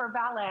money for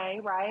valet,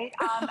 right,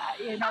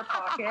 in our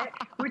pocket,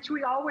 which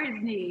we always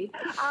need.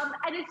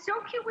 And it's so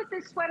cute with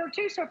this sweater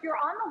too. So if you're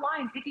on the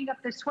line picking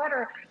up the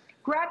sweater,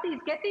 grab these,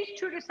 get these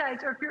true to size,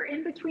 or if you're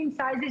in between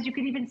sizes, you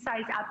can even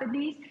size up in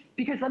these,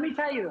 because let me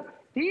tell you,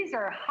 these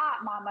are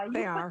hot, mama.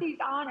 You put these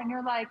on and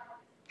you're like,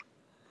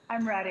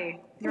 I'm ready.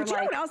 You're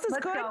like, let's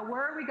go.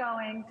 Where are we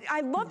going?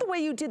 I love the way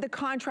you did the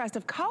contrast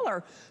of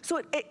color. So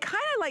it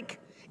kind of like,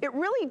 it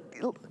really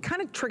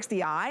kind of tricks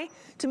the eye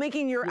to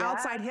making your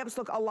outside hips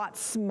look a lot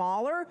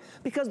smaller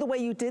because the way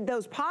you did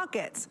those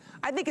pockets.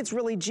 I think it's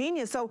really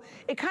genius. So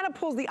it kind of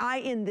pulls the eye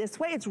in this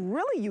way. It's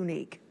really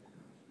unique.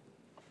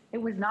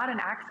 It was not an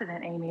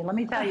accident, Amy. Let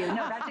me tell you.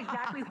 No, that's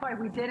exactly why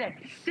we did it.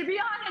 To be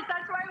honest,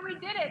 that's why we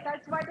did it.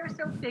 That's why they're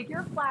so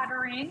figure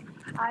flattering.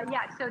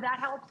 Yeah, so that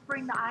helps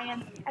bring the eye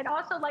in. And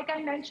also, like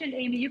I mentioned,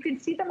 Amy, you can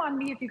see them on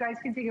me if you guys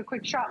can take a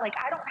quick shot. Like,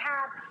 I don't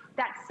have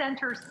that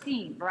center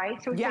seam,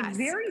 right? So it's like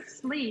very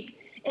sleek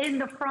in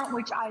the front,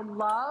 which I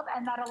love,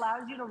 and that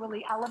allows you to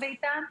really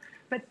elevate them.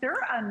 But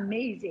they're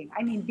amazing.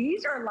 I mean,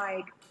 these are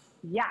like,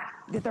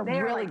 they're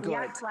really like,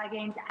 good.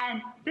 Leggings,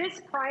 and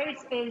this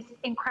price is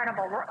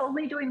incredible. We're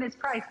only doing this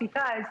price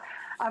because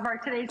of our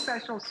today's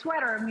special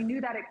sweater, and we knew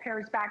that it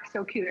pairs back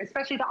so cute,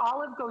 especially the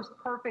olive goes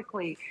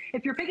perfectly.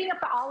 If you're picking up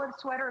the olive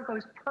sweater, it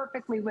goes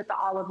perfectly with the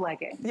olive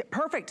legging. Yeah,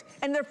 perfect,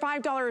 and they're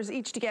 $5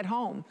 each to get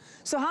home.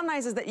 So how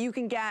nice is that you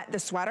can get the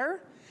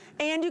sweater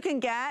and you can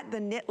get the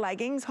knit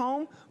leggings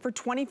home for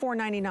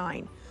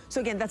 $24.99. So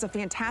again, that's a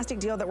fantastic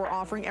deal that we're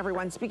offering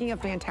everyone. Speaking of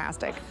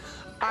fantastic,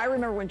 I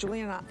remember when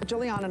Juliana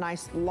and I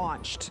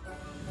launched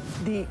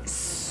the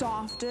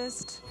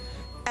softest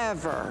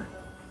ever,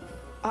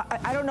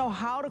 I don't know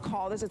how to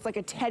call this, it's like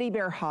a teddy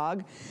bear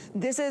hug.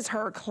 This is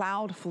her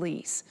cloud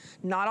fleece.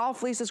 Not all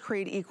fleece is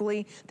created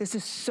equally. This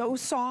is so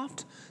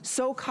soft,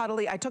 so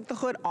cuddly. I took the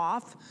hood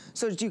off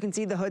so that you can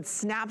see the hood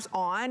snaps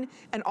on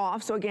and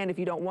off. So again, if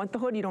you don't want the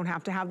hood, you don't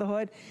have to have the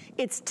hood.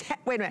 It's,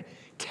 wait a minute,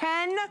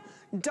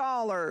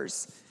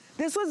 $10.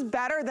 This was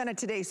better than a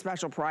today's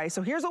special price.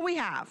 So here's what we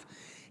have.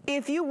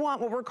 If you want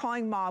what we're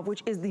calling mauve,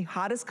 which is the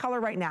hottest color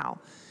right now,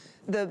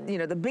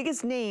 the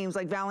biggest names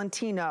like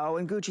Valentino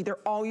and Gucci, they're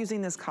all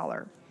using this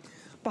color.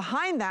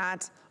 Behind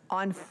that,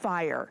 on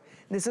fire.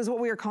 This is what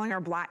we are calling our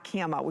black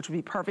camo, which would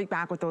be perfect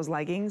back with those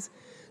leggings.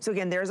 So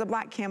again, there's a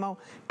black camo,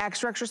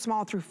 extra, extra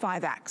small through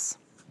 5X.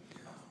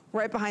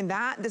 Right behind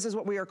that, this is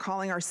what we are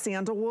calling our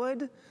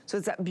sandalwood. So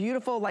it's that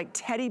beautiful like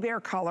teddy bear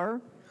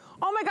color.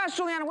 Oh my gosh,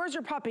 Juliana, where's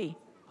your puppy?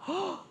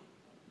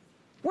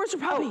 Where's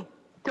your puppy? Oh,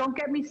 don't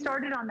get me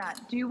started on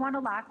that. Do you want to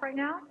laugh right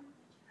now?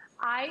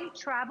 I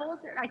traveled,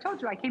 I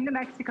told you, I came to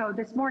Mexico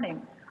this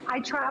morning.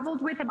 I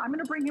traveled with him. I'm going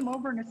to bring him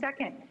over in a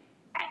second.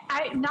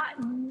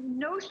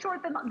 No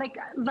short than, like,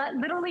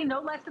 literally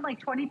no less than like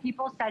 20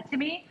 people said to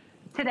me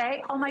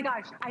today, oh my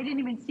gosh, I didn't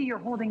even see you're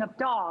holding up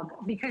dog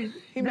because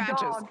the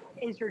dog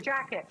is your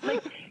jacket.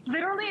 Like,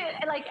 literally,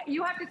 like,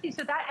 you have to see,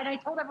 so that, and I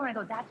told everyone, I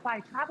go, that's why I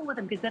travel with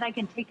him, because then I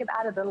can take him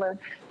out of the little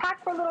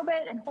pack for a little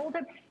bit and hold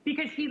him,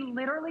 because he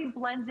literally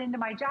blends into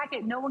my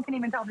jacket. No one can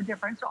even tell the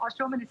difference, so I'll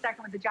show him in a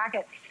second with the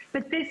jacket.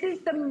 But this is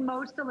the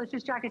most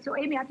delicious jacket. So,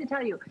 Amy, I have to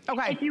tell you,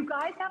 if you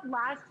guys have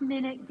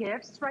last-minute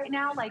gifts right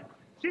now, like,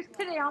 just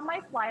today on my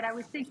flight, I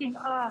was thinking,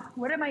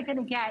 what am I going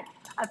to get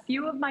a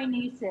few of my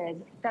nieces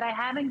that I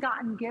haven't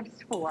gotten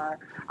gifts for?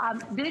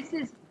 This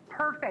is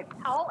perfect.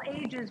 All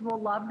ages will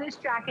love this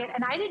jacket.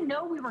 And I didn't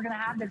know we were going to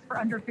have this for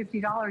under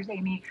 $50,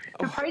 Amy.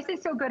 The price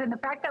is so good. And the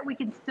fact that we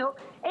can still,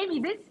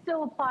 Amy, this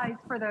still applies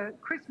for the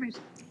Christmas.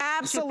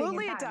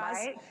 Absolutely time, it does.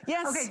 Right?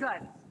 Yes. Okay,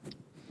 good.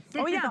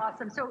 This is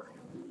awesome. So,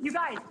 you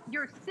guys,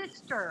 your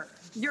sister,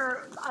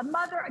 your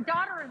mother,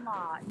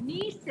 daughter-in-law,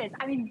 nieces.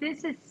 I mean,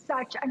 this is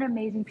such an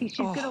amazing piece.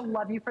 She's going to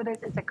love you for this.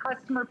 It's a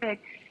customer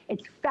pick.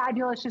 It's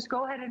fabulous. Just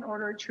go ahead and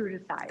order it true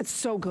to size. It's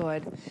so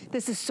good.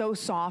 This is so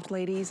soft,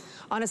 ladies.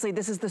 Honestly,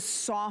 this is the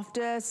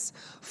softest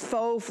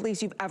faux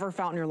fleece you've ever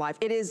felt in your life.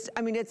 It is,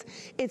 I mean,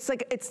 it's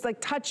like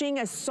touching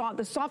the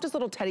softest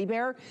little teddy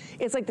bear.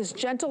 It's like this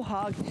gentle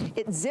hug.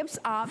 It zips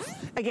up.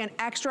 Again,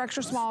 extra,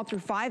 extra small through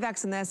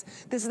 5X in this.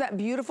 This is that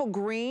beautiful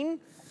green.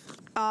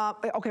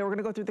 Okay, we're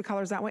gonna go through the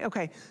colors that way.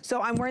 Okay,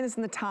 so I'm wearing this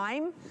in the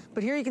Time,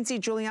 but here you can see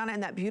Juliana in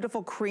that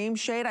beautiful cream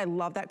shade. I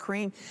love that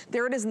cream.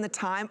 There it is in the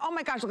Time. Oh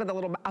my gosh, look at the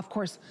little, of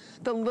course,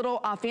 the little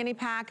fanny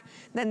pack.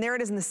 Then there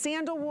it is in the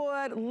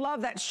Sandalwood.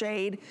 Love that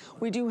shade.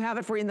 We do have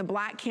it for you in the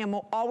Black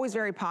Camel, always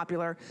very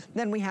popular.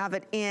 Then we have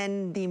it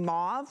in the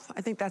Mauve.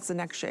 I think that's the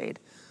next shade.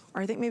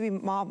 Or I think maybe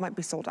Mauve might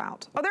be sold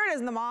out. Oh, there it is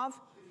in the Mauve.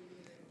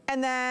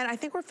 And then I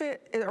think we're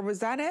fit, or was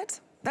that it?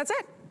 That's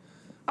it.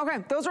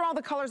 Okay, those are all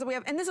the colors that we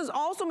have. And this is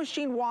also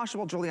machine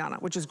washable, Juliana,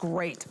 which is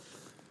great.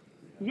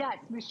 Yes,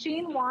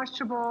 machine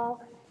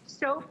washable,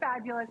 so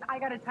fabulous. I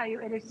gotta tell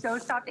you, it is so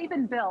soft.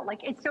 Even Bill,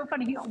 like, it's so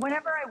funny.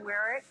 Whenever I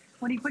wear it,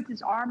 when he puts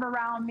his arm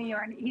around me,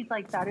 and he's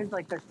like, that is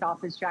like the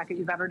softest jacket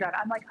you've ever done.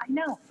 I'm like, I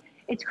know,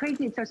 it's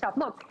crazy, it's so soft.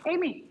 Look,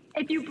 Amy,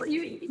 if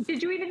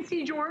did you even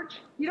see George?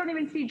 You don't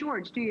even see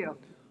George, do you?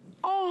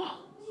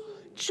 Oh,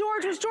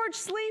 George, was George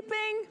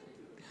sleeping?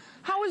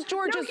 How was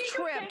George's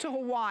trip to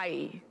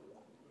Hawaii?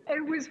 It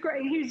was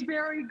great. He's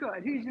very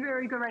good. He's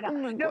very good right now.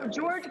 Oh no,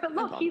 George, but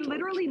look, he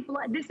literally,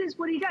 this is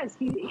what he does.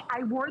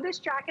 I wore this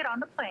jacket on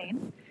the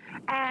plane,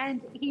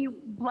 and he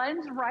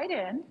blends right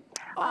in,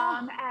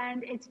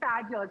 and it's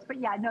fabulous. But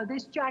yeah, no,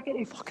 this jacket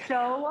is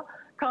so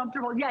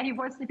comfortable. Yeah, he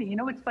was sleeping. You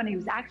know what's funny? He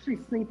was actually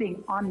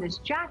sleeping on this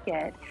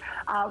jacket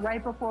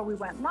right before we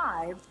went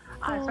live.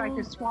 So I had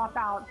to swap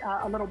out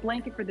a little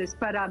blanket for this,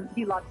 but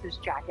he loves this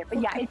jacket.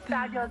 But yeah, it's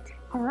fabulous.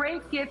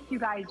 Great gift, you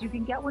guys. You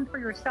can get one for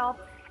yourself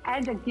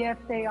and a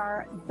gift. They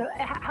are,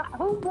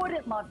 who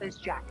wouldn't love this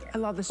jacket? I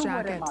love this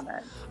jacket. Who wouldn't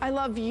love it? I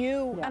love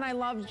you, and I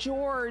love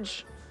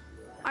George.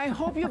 I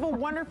hope you have a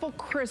wonderful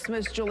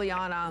Christmas,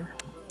 Juliana.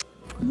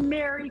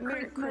 Merry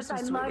Christmas.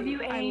 I love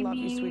you, Amy. I love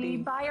you, sweetie.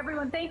 Bye,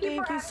 everyone. Thank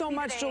you so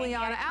much,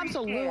 Juliana.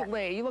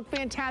 Absolutely. You look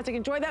fantastic.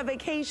 Enjoy that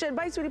vacation.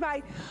 Bye, sweetie.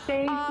 Bye.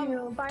 Thank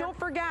you. Bye. Don't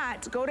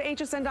forget, go to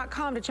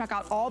hsn.com to check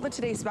out all the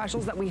today's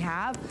specials that we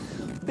have.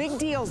 Big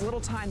deals,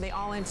 little time. They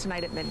all end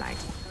tonight at midnight.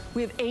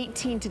 We have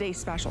 18 today's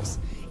specials.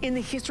 In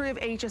the history of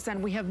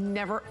HSN, we have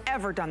never,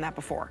 ever done that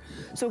before.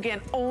 So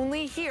again,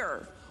 only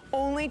here,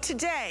 only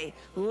today,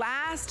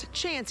 last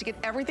chance to get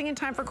everything in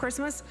time for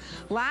Christmas.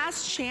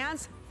 Last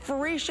chance,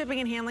 free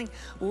shipping and handling.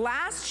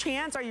 Last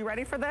chance, are you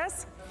ready for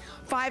this?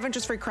 5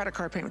 interest-free credit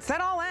card payments.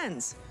 That all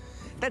ends.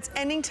 That's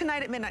ending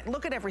tonight at midnight.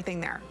 Look at everything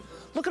there.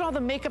 Look at all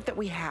the makeup that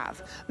we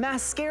have,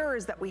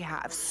 mascaras that we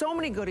have, so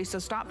many goodies. So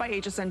stop by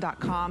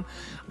hsn.com.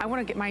 I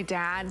want to get my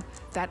dad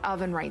that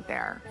oven right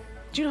there.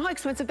 Do you know how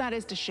expensive that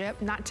is to ship?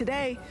 Not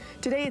today.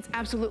 Today it's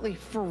absolutely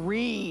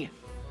free.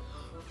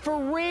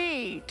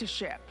 Free to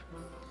ship.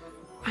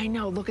 I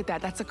know, look at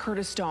that. That's a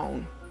Curtis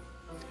Stone.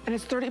 And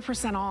it's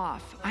 30%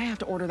 off. I have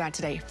to order that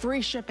today.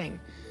 Free shipping.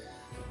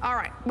 All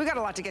right, we got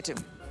a lot to get to.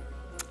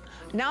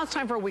 Now it's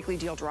time for a weekly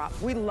deal drop.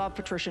 We love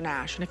Patricia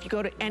Nash. And if you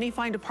go to any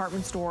fine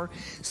department store,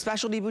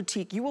 specialty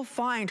boutique, you will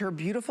find her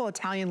beautiful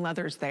Italian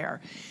leathers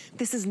there.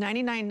 This is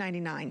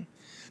 $99.99.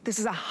 This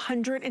is a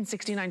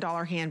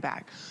 $169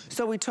 handbag.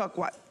 So we took,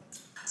 what,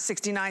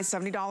 $69,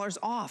 $70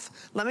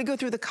 off. Let me go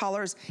through the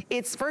colors.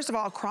 It's, first of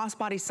all, a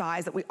crossbody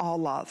size that we all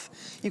love.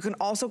 You can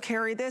also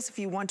carry this if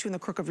you want to in the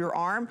crook of your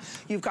arm.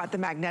 You've got the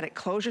magnetic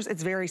closures.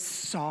 It's very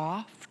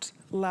soft.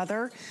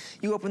 leather.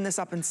 You open this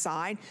up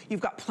inside. You've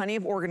got plenty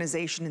of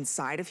organization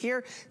inside of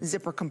here.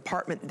 Zipper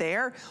compartment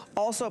there.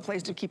 Also a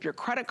place to keep your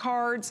credit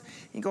cards.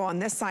 You go on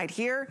this side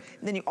here.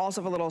 And then you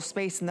also have a little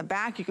space in the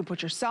back. You can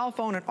put your cell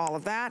phone and all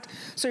of that.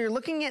 So you're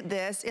looking at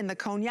this in the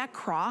cognac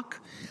croc.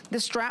 The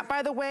strap,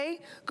 by the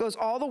way, goes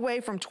all the way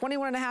from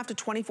 21.5 to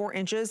 24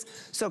 inches.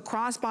 So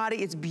crossbody,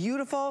 it's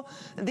beautiful.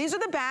 These are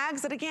the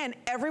bags that, again,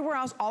 everywhere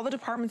else, all the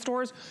department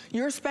stores,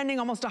 you're spending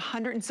almost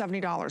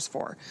 $170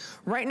 for.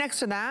 Right next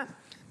to that,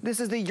 this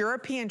is the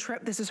European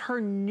trip. This is her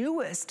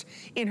newest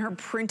in her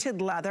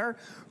printed leather.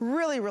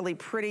 Really, really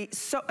pretty.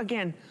 So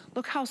again,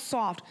 look how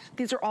soft.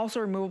 These are also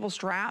removable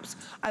straps.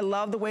 I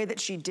love the way that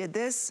she did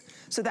this,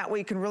 so that way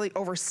you can really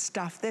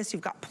overstuff this.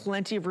 You've got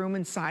plenty of room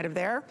inside of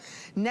there.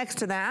 Next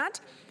to that,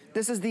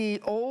 this is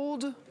the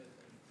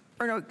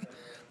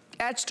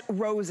etched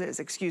roses,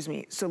 excuse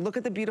me. So look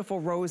at the beautiful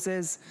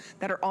roses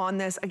that are on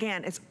this.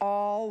 Again, it's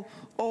all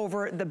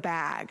over the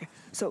bag.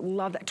 So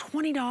love that,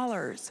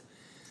 $20.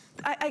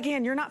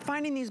 Again, you're not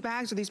finding these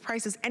bags or these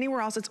prices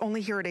anywhere else. It's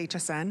only here at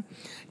HSN.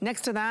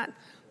 Next to that,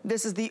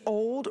 this is the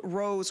old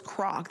rose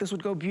croc. This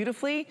would go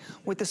beautifully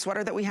with the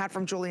sweater that we had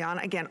from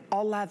Juliana. Again,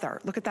 all leather.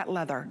 Look at that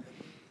leather.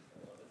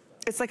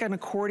 It's like an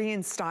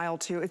accordion style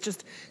too. It's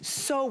just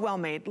so well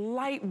made,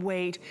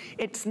 lightweight.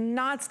 It's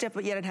not stiff,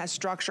 but yet it has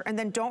structure. And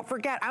then don't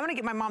forget, I'm gonna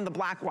get my mom the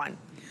black one.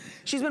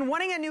 She's been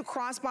wanting a new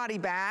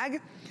crossbody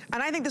bag,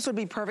 and I think this would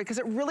be perfect because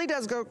it really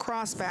does go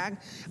cross bag.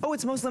 Oh,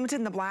 it's most limited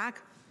in the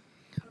black?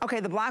 Okay,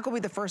 the black will be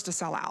the first to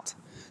sell out.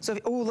 So,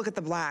 oh, look at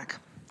the black.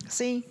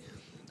 See?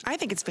 I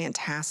think it's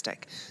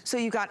fantastic. So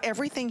you've got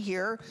everything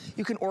here.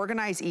 You can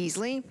organize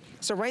easily.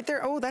 So right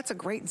there, oh, that's a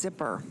great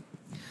zipper.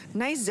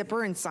 Nice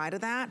zipper inside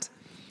of that.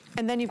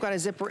 And then you've got a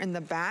zipper in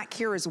the back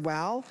here as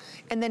well.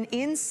 And then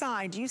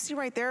inside, do you see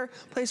right there,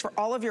 place for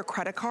all of your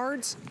credit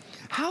cards?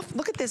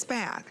 Look at this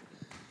bag.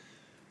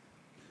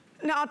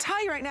 Now, I'll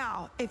tell you right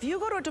now, if you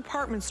go to a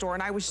department store,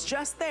 and I was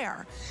just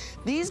there,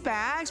 these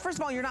bags, first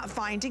of all, you're not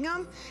finding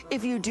them.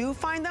 If you do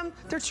find them,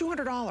 they're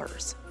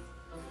 $200.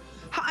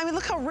 I mean,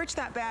 look how rich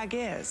that bag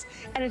is.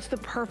 And it's the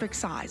perfect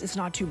size. It's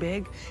not too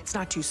big. It's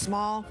not too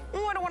small.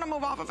 Oh, I don't want to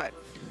move off of it.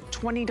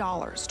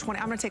 $20.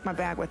 I'm going to take my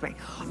bag with me.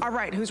 All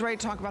right, who's ready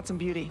to talk about some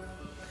beauty?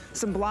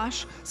 Some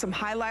blush, some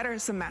highlighter,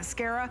 some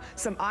mascara,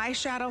 some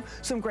eyeshadow,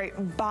 some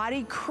great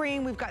body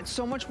cream. We've got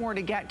so much more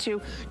to get to.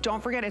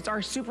 Don't forget, it's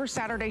our Super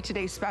Saturday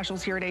Today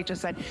specials here at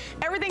HSN.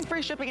 Everything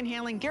free shipping and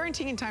handling,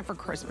 guaranteeing in time for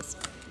Christmas.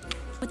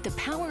 With the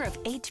power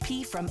of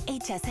HP from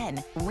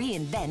HSN,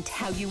 reinvent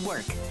how you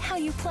work, how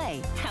you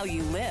play, how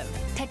you live.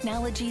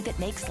 Technology that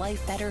makes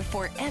life better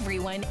for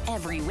everyone,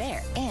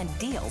 everywhere. And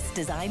deals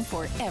designed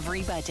for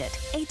every budget.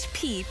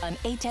 HP on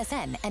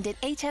HSN and at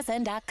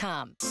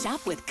hsn.com.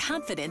 Shop with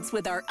confidence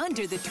with our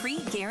Under the Tree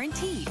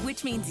Guarantee,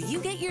 which means you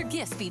get your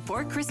gifts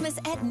before Christmas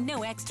at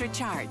no extra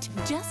charge.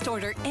 Just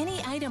order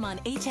any item on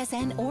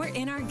HSN or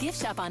in our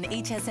gift shop on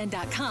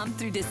hsn.com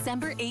through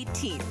December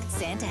 18th.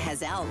 Santa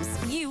has elves.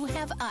 You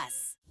have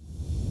us.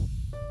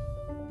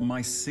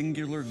 My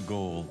singular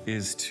goal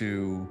is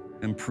to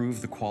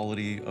improve the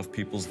quality of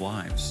people's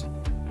lives.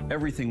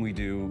 Everything we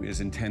do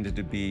is intended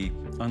to be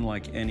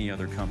unlike any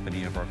other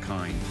company of our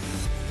kind.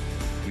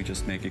 We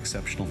just make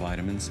exceptional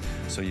vitamins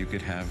so you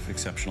could have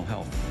exceptional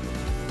health.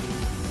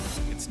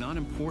 It's not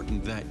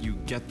important that you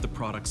get the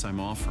products I'm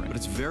offering, but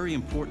it's very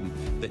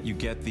important that you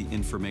get the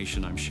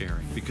information I'm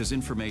sharing, because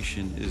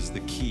information is the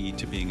key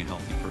to being a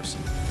healthy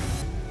person.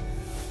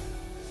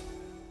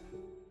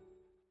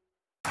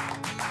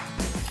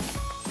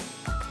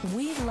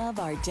 We love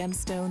our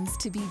gemstones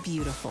to be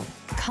beautiful,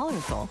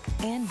 colorful,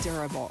 and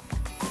durable.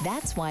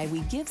 That's why we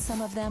give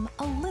some of them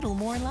a little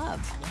more love.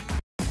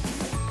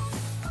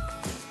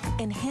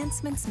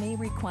 Enhancements may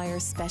require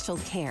special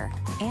care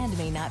and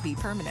may not be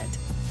permanent,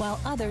 while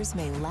others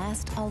may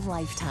last a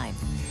lifetime.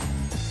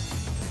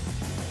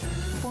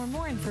 For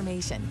more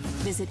information,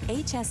 visit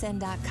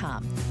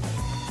hsn.com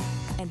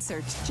and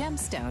search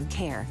Gemstone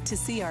Care to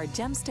see our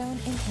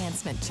gemstone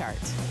enhancement chart.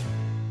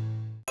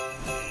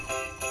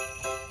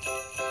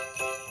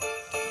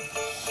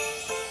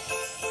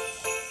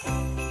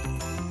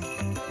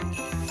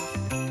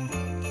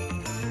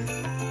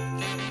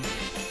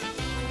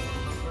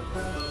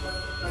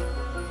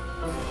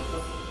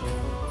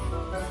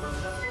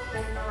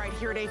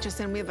 Here at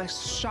HSN, we have a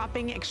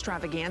shopping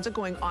extravaganza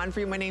going on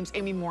for you. My name's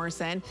Amy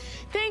Morrison.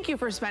 Thank you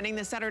for spending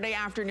this Saturday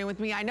afternoon with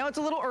me. I know it's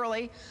a little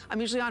early.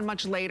 I'm usually on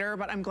much later,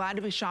 but I'm glad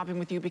to be shopping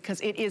with you because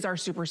it is our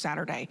Super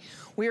Saturday.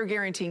 We are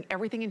guaranteeing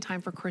everything in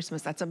time for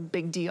Christmas. That's a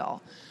big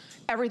deal.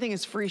 Everything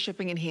is free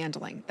shipping and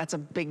handling. That's a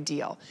big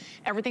deal.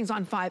 Everything's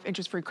on 5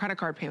 interest-free credit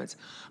card payments.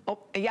 Oh,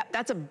 yeah,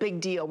 that's a big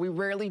deal. We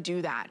rarely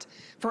do that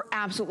for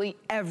absolutely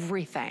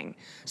everything.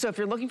 So if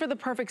you're looking for the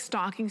perfect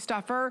stocking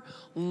stuffer,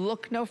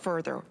 look no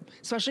further,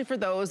 especially for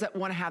those that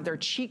want to have their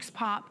cheeks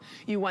pop.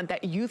 You want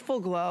that youthful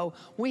glow.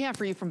 We have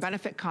for you from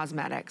Benefit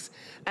Cosmetics.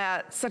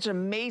 Such an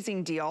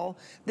amazing deal.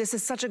 This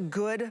is such a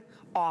good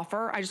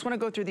offer. I just want to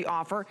go through the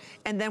offer.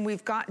 And then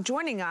we've got,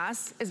 joining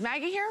us, is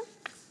Maggie here?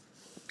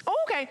 Oh,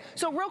 okay,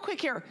 so real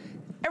quick here,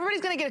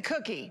 everybody's gonna get a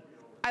cookie.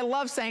 I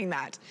love saying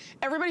that.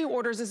 Everybody who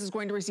orders this is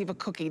going to receive a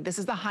cookie. This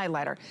is the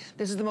highlighter.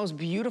 This is the most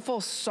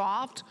beautiful,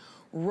 soft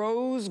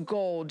rose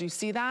gold. Do you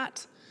see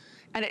that?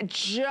 And it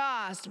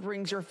just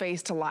brings your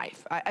face to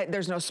life.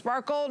 There's no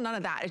sparkle, none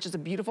of that. It's just a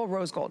beautiful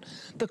rose gold.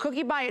 The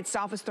cookie by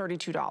itself is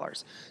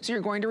 $32. So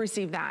you're going to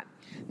receive that.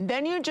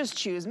 Then you just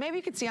choose, maybe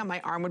you could see how my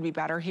arm would be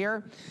better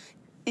here.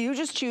 You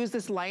just choose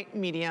this light,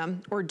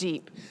 medium, or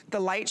deep. The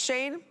light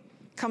shade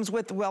comes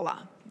with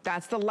Willa.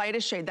 That's the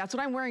lightest shade. That's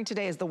what I'm wearing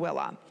today is the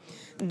Willa.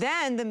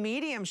 Then the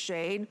medium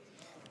shade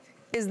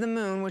is the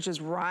Moon, which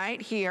is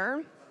right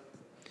here.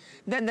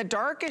 Then the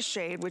darkest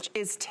shade, which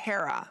is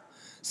Terra.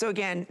 So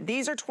again,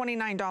 these are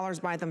 $29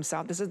 by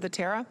themselves. This is the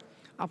Terra.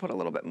 I'll put a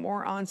little bit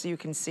more on so you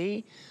can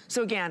see.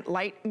 So again,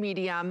 light,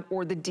 medium,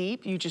 or the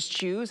deep, you just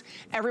choose.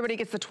 Everybody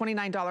gets the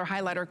 $29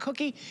 highlighter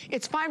cookie.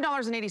 It's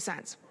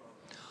 $5.80.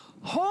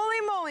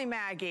 Holy moly,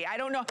 Maggie. I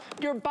don't know.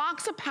 Your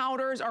box of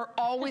powders are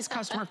always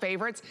customer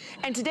favorites.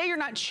 And today you're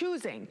not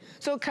choosing.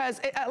 So,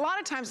 because a lot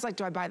of times it's like,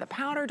 do I buy the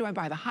powder? Do I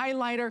buy the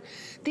highlighter?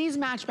 These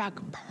match back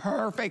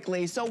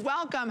perfectly. So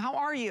welcome. How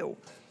are you?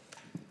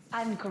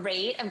 I'm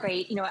great. I'm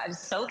great. You know, I'm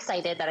so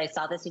excited that I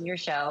saw this in your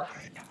show.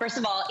 First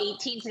of all,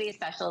 18 today's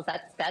specials.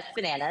 That's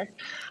bananas.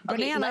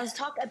 Okay, bananas.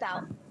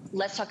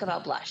 Let's talk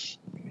about blush.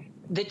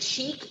 The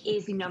cheek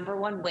is the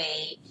 #1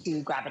 way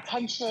to grab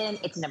attention.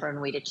 It's the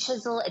 #1 way to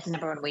chisel. It's the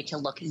 #1 way to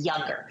look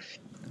younger.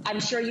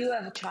 I'm sure you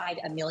have tried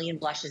a million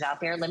blushes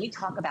out there. Let me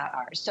talk about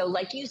ours. So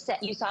like you said,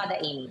 you saw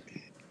that, Amy.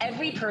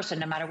 Every person,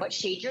 no matter what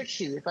shade you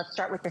choose, let's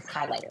start with this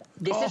highlighter.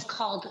 This is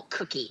called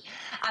Cookie.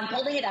 I'm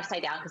holding it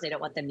upside down because I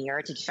don't want the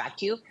mirror to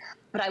distract you,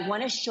 but I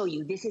want to show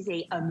you, this is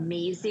a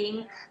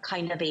amazing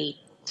kind of a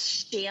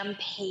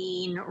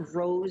champagne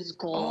rose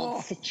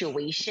gold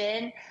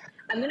situation.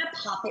 I'm going to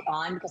pop it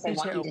on because I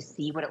want you to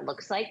see what it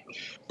looks like.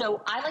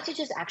 So I like to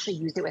just actually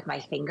use it with my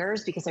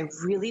fingers because I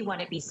really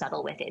want to be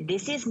subtle with it.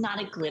 This is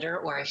not a glitter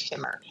or a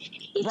shimmer.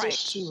 It's a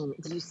sheen.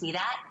 Do you see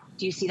that?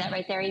 Do you see that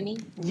right there, Amy?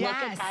 Yes.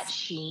 Look at that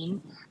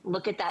sheen.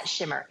 Look at that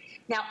shimmer.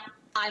 Now,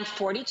 I'm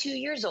 42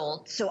 years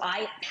old, so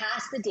I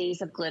passed the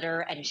days of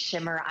glitter and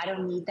shimmer. I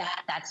don't need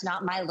that. That's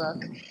not my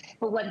look.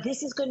 But what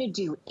this is going to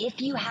do,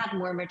 if you have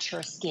more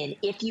mature skin,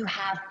 if you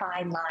have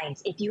fine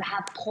lines, if you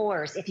have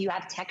pores, if you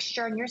have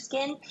texture in your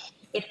skin,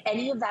 if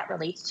any of that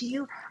relates to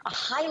you, a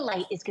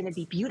highlight is going to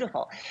be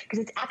beautiful because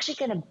it's actually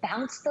going to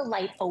bounce the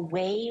light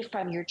away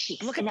from your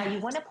cheeks. Look at now, you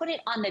want to put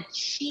it on the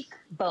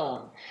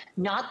cheekbone,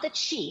 not the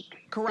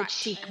cheek, the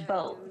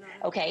cheekbone.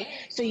 Okay,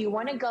 so you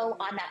want to go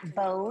on that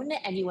bone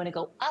and you want to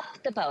go up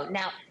the bone.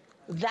 Now,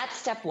 that's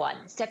step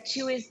 1. Step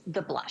 2 is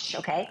the blush,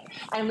 okay?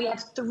 And we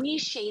have 3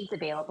 shades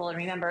available. And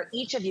remember,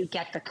 each of you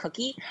get the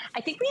cookie.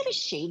 I think we have a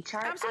shade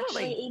chart,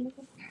 actually, Amy,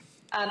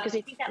 because I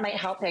think that might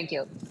help. Thank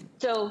you.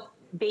 So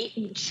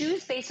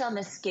choose based on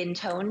the skin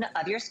tone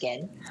of your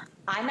skin.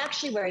 I'm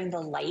actually wearing the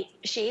light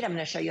shade. I'm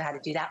going to show you how to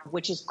do that,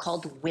 which is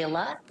called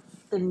Willa.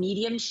 The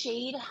medium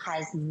shade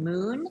has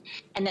Moon,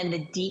 and then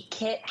the deep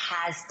kit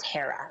has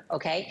Terra,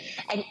 okay?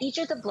 And each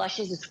of the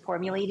blushes is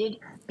formulated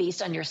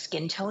based on your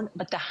skin tone,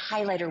 but the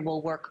highlighter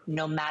will work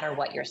no matter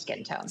what your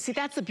skin tone. See,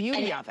 that's the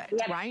beauty of it,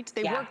 right?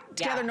 They work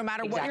together no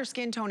matter what your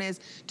skin tone is.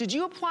 Did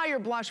you apply your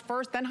blush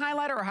first, then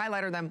highlighter, or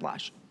highlighter, then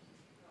blush?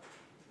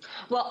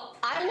 Well,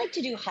 I like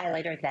to do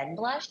highlighter, then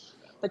blush,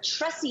 but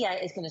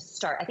Tressia is going to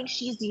start. I think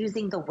she's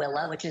using the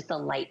Willa, which is the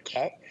light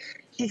kit.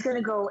 She's going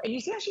to go, and you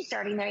see how she's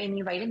starting there,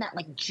 Amy, right in that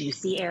like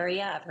juicy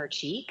area of her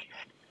cheek?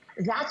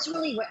 That's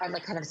really what I'm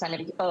like kind of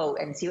signing. Oh,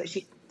 and see what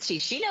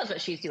she knows what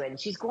she's doing.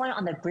 She's going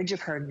on the bridge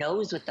of her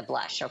nose with the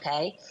blush,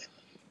 okay?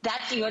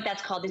 That's, you know what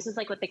that's called? This is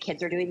like what the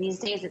kids are doing these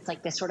days. It's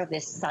like this sort of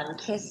this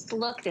sun-kissed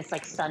look, this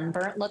like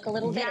sunburnt look a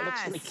little bit. It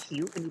looks really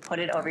cute when you put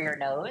it over your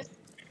nose.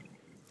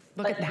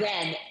 Look at that.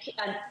 Then,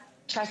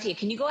 Tressia,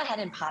 can you go ahead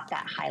and pop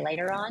that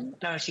highlighter on? I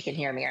don't know if she can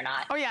hear me or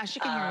not. Oh, yeah, she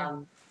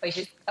can hear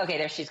you. Okay,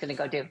 there she's going to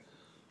go do.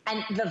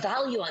 And the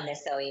value on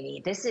this, though,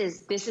 Amy, this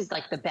is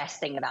like the best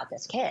thing about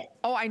this kit.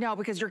 Oh, I know,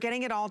 because you're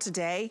getting it all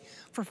today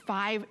for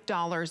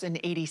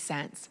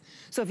 $5.80.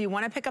 So if you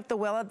want to pick up the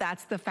Willa,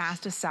 that's the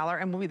fastest seller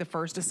and will be the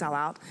first to sell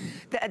out.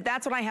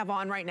 That's what I have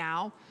on right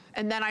now.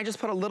 And then I just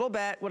put a little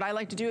bit. What I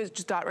like to do is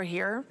just dot right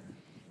here,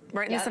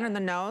 right in the center of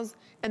the nose.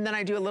 And then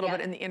I do a little bit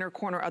in the inner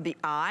corner of the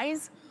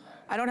eyes.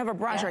 I don't have a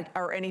brush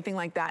or anything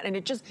like that. And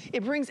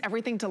it brings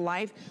everything to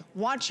life.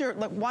 Watch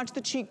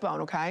the cheekbone,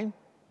 okay?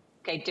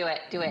 Okay, do it,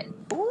 do it.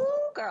 Ooh,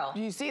 girl.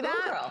 Do you see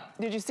that? Ooh, girl.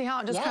 Did you see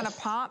how it just kind of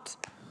popped?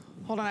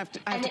 Hold on,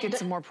 I have to get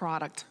some more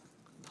product.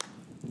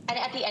 And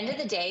at the end of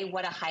the day,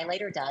 what a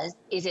highlighter does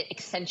is it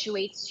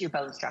accentuates your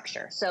bone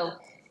structure. So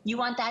you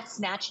want that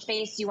snatched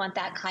face, you want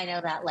that kind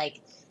of that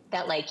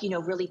you know,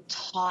 really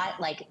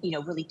taut, like, you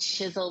know, really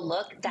chiseled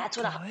look. That's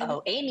what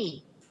oh,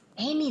 Amy,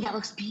 that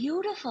looks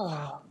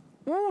beautiful.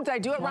 Ooh, did I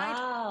do it right?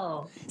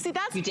 Wow. See,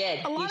 that's, you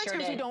did. A lot of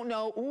times you don't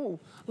know,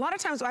 a lot of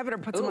times I better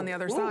put some on the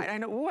other side. I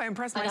know, I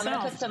impressed myself. I'm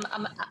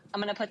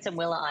gonna put some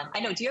Willa on. I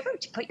know, do you ever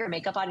put your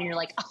makeup on and you're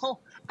like, oh,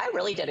 I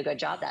really did a good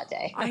job that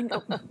day? I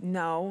know,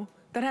 no,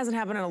 that hasn't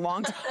happened in a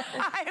long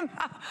time.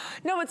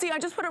 No, but see, I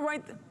just put it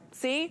right,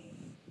 see?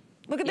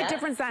 Look at the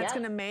difference that's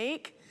gonna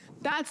make.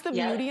 That's the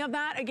beauty of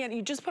that. Again,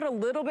 you just put a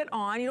little bit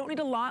on. You don't need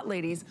a lot,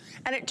 ladies.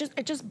 And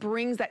it just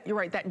brings that, you're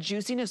right, that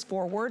juiciness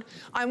forward.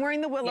 I'm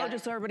wearing the willow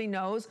just so everybody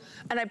knows.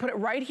 And I put it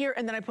right here,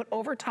 and then I put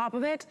over top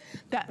of it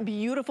that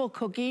beautiful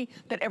cookie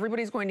that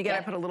everybody's going to get.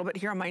 I put a little bit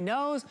here on my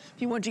nose.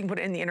 If you want, you can put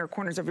it in the inner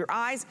corners of your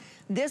eyes.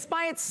 This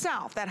by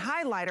itself, that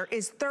highlighter,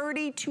 is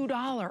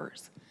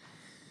 $32.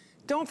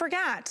 Don't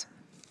forget,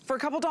 for a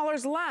couple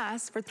dollars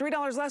less, for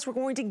 $3 less, we're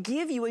going to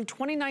give you a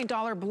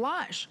 $29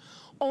 blush.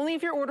 Only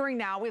if you're ordering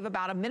now. We have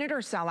about a minute or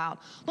sellout.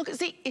 Look,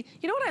 see,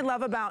 you know what I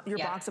love about your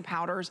box of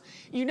powders?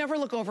 You never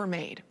look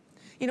overmade.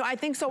 You know, I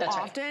think so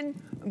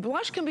often,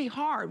 blush can be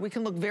hard. We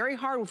can look very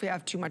hard if we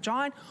have too much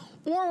on,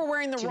 or we're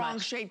wearing the wrong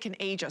shade can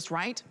age us,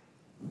 right?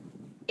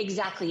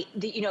 Exactly.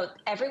 You know,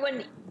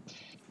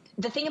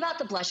 the thing about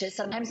the blushes,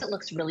 sometimes it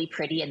looks really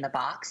pretty in the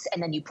box,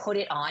 and then you put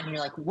it on and you're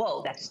like,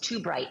 whoa, that's too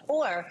bright.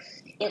 Or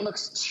it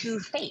looks too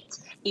faint.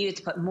 You have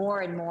to put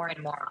more and more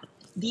and more on.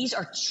 These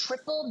are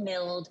triple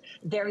milled,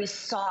 very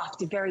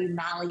soft, very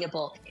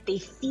malleable. They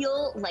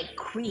feel like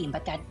cream,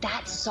 but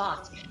that's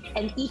soft.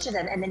 And each of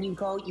them, and then you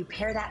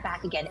pair that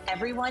back again.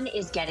 Everyone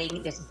is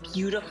getting this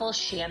beautiful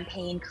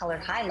champagne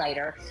colored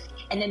highlighter.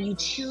 And then you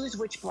choose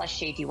which blush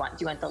shade you want.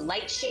 Do you want the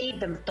light shade,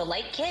 the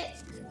light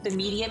kit, the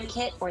medium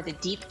kit, or the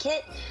deep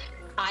kit?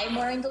 I'm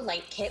wearing the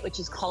light kit, which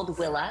is called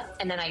Willa,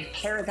 and then I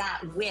pair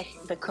that with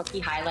the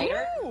cookie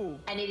highlighter. Ooh.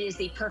 And it is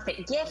the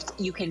perfect gift.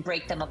 You can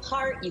break them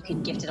apart, you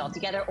can gift it all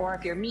together, or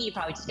if you're me, you're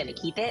probably just gonna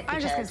keep it. I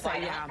was just gonna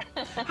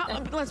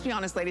say, let's be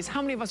honest, ladies,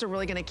 how many of us are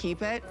really gonna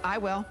keep it? I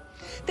will.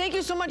 Thank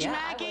you so much,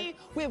 Maggie.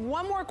 We have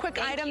one more quick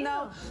item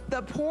though,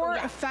 the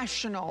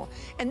Professional.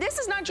 And this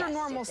is not your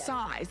normal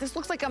size. This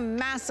looks like a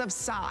massive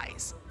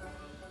size.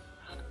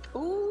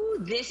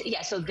 Ooh,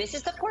 so this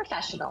is the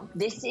Professional.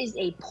 This is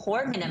a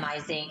pore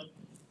minimizing,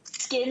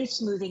 skin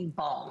smoothing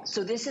balm.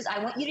 So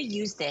I want you to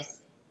use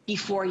this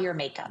before your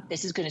makeup.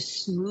 This is gonna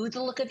smooth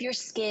the look of your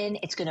skin.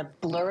 It's gonna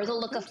blur the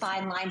look of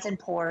fine lines and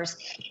pores.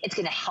 It's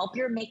gonna help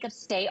your makeup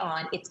stay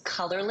on. It's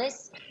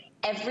colorless.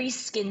 Every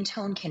skin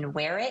tone can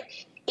wear it.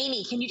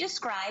 Amy, can you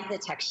describe the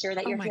texture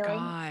that you're feeling? Oh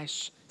my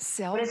gosh,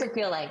 silk. What does it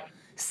feel like?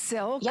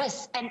 Silk?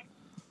 Yes, and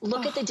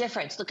look at the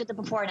difference. Look at the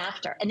before and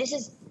after. And this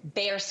is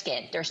bare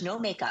skin. There's no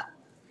makeup.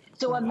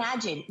 So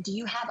imagine, do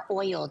you have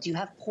oil? Do you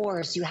have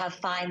pores? Do you have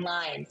fine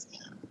lines?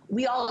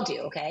 We all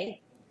do,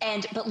 okay?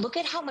 But look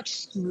at how much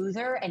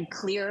smoother and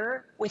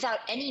clearer without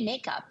any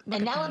makeup.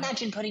 And now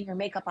imagine putting your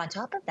makeup on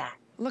top of that.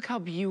 Look how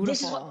beautiful.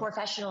 This is what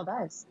Professional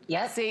does.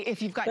 Yep. See,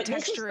 if you've got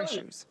texture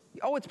issues.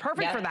 Oh, it's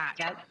perfect for that.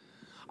 Yep.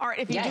 All right,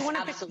 if you do want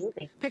to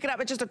pick it up,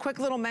 it's just a quick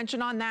little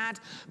mention on that.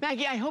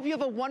 Maggie, I hope you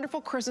have a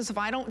wonderful Christmas. If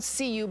I don't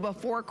see you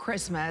before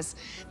Christmas,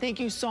 thank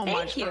you so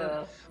much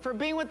for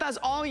being with us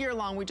all year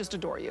long. We just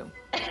adore you.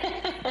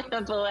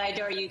 Well, I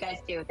adore you guys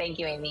too. Thank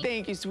you, Amy.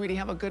 Thank you, sweetie.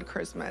 Have a good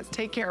Christmas.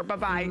 Take care.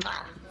 Bye-bye.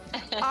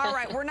 All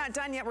right, we're not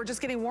done yet. We're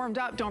just getting warmed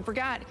up. Don't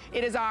forget,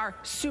 it is our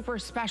super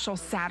special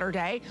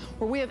Saturday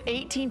where we have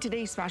 18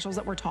 today's specials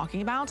that we're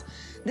talking about.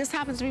 This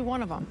happens to be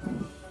one of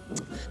them.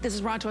 This is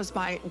brought to us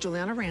by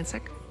Juliana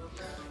Rancic.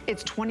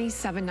 It's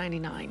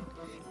 $27.99.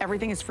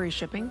 Everything is free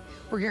shipping.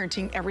 We're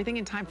guaranteeing everything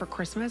in time for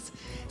Christmas.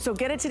 So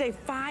get it today,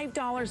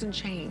 $5 and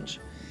change.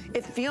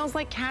 It feels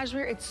like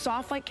cashmere, it's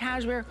soft like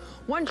cashmere.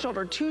 One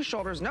shoulder, two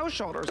shoulders, no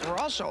shoulders, we're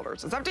all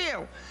shoulders. It's up to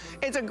you.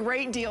 It's a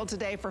great deal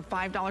today for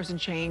 $5 and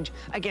change.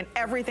 Again,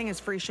 everything is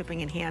free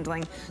shipping and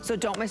handling, so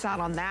don't miss out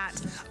on that.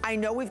 I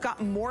know we've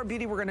got more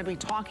beauty we're gonna be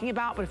talking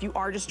about, but if you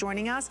are just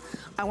joining us,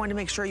 I wanted to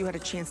make sure you had a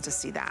chance to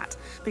see that.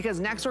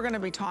 Because next we're gonna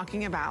be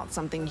talking about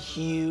something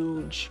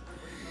huge.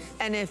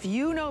 And if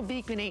you know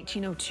Beekman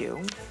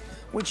 1802,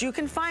 which you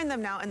can find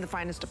them now in the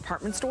finest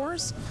department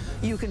stores,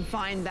 you can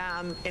find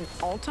them in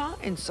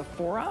Ulta, in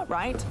Sephora,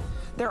 right?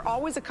 They're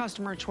always a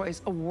customer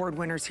choice award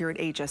winners here at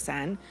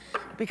HSN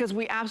because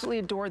we absolutely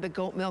adore the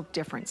goat milk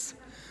difference.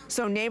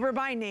 So neighbor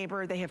by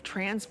neighbor, they have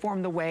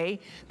transformed the way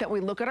that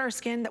we look at our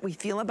skin, that we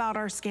feel about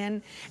our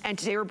skin, and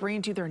today we're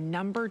bringing to you their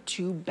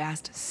 #2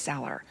 best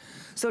seller.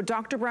 So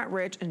Dr. Brent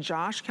Rich and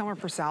Josh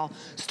Kelmer-Purcell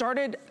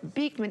started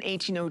Beekman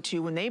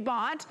 1802 when they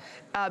bought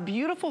a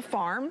beautiful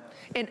farm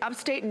in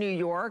upstate New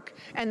York,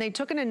 and they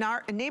took in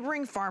a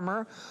neighboring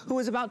farmer who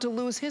was about to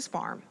lose his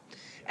farm.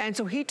 And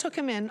so he took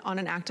him in on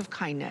an act of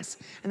kindness.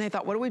 And they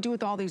thought, what do we do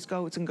with all these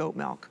goats and goat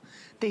milk?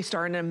 They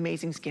started an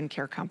amazing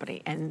skincare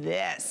company. And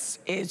this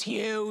is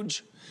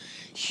huge,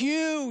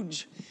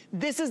 huge.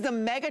 This is the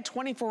mega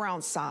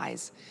 24-ounce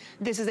size.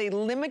 This is a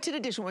limited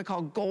edition, what we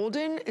call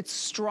golden. It's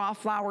straw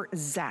flower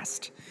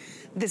zest.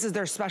 This is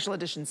their special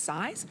edition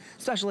size,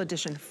 special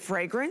edition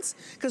fragrance.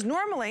 Because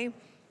normally,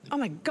 oh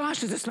my gosh,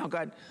 does this smell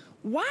good?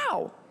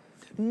 Wow.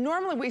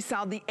 Normally we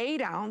sell the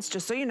 8-ounce,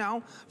 just so you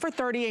know, for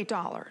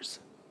 $38.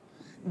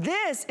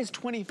 This is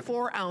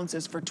 24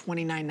 ounces for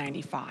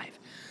 $29.95.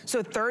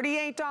 So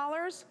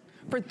 $38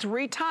 for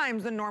 3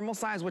 times the normal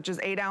size, which is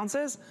 8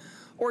 ounces.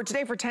 Or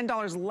today for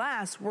 $10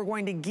 less, we're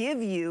going to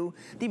give you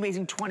the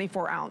amazing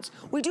 24 ounce.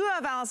 We do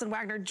have Allison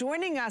Wagner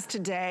joining us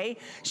today.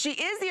 She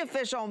is the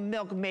official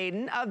milk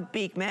maiden of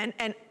Beekman.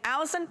 And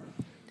Allison,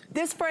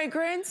 this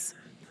fragrance,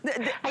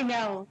 I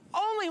know.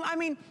 I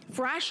mean,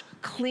 fresh,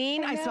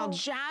 clean. I smell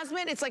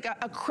jasmine. It's like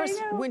a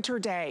crisp winter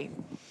day.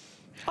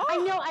 Oh. I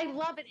know, I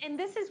love it. And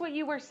this is what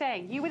you were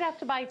saying. You would have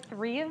to buy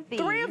 3 of these.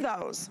 3 of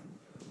those.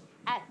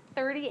 At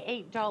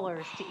 $38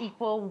 to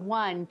equal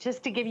 1,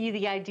 just to give you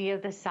the idea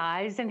of the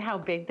size and how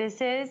big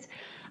this is.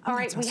 All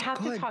right, we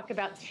have to talk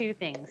about 2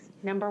 things.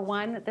 Number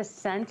 1, the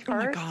scent first. Oh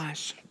my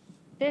gosh.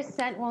 This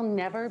scent will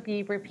never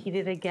be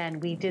repeated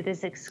again. We did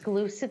this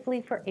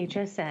exclusively for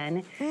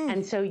HSN,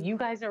 and so you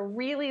guys are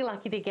really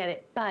lucky to get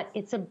it, but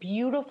it's a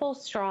beautiful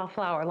straw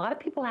flower. A lot of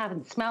people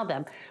haven't smelled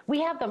them. We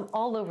have them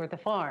all over the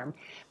farm,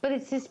 but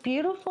it's this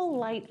beautiful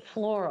light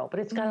floral, but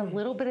it's got a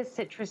little bit of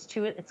citrus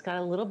to it. It's got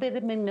a little bit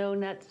of minnow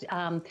nuts,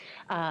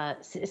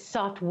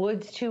 soft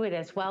woods to it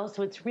as well,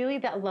 so it's really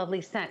that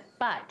lovely scent,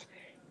 but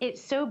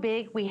it's so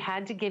big, we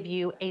had to give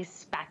you a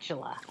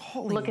spatula.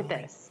 Look at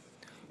this.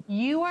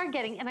 You are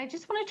getting, and I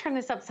just want to turn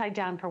this upside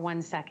down for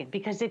 1 second,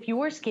 because if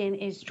your skin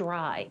is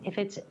dry, if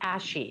it's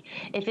ashy,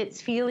 if it's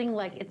feeling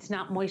like it's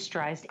not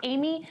moisturized,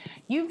 Amy,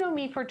 you've known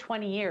me for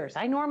 20 years.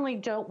 I normally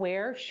don't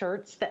wear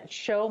shirts that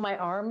show my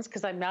arms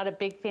because I'm not a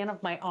big fan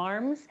of my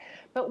arms.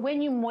 But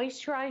when you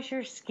moisturize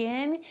your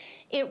skin,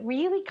 it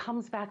really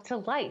comes back to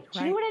life. Do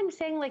you know what I'm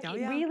saying? Like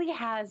it really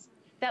has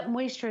that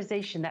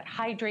moisturization, that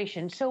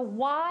hydration. So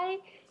why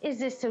is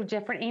this so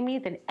different, Amy,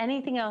 than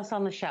anything else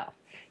on the shelf?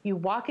 You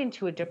walk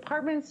into a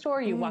department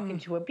store, you walk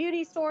into a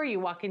beauty store, you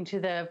walk into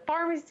the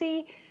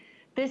pharmacy.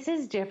 This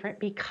is different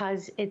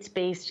because it's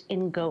based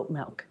in goat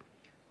milk.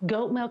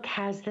 Goat milk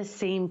has the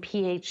same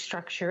pH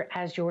structure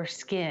as your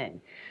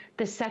skin.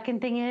 The second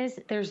thing is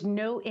there's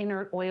no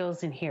inert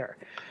oils in here.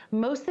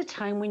 Most of the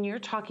time when you're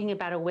talking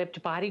about a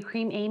whipped body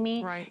cream,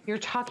 Amy, you're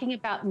talking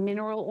about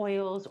mineral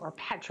oils or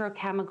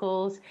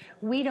petrochemicals.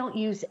 We don't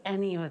use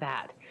any of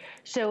that.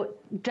 So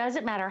it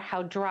doesn't matter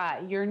how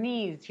dry, your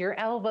knees, your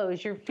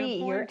elbows, your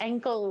feet, your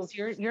ankles,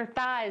 your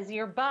thighs,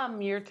 your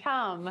bum, your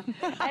tum,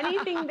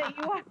 anything that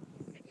you want,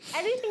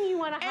 anything you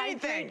want to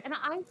hydrate. And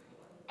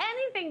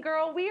anything,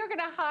 girl, we are going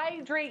to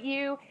hydrate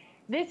you.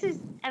 This is,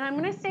 and I'm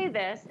going to say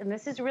this, and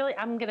this is really,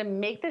 I'm going to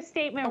make this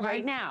statement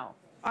right now.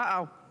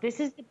 This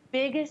is the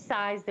biggest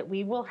size that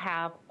we will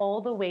have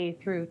all the way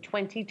through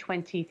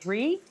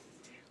 2023.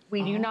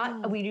 We do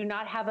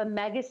not have a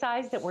mega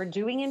size that we're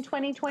doing in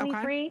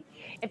 2023.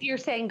 If you're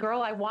saying,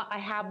 girl, I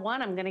have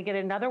one, I'm going to get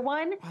another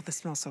one. Wow, this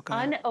smells so good.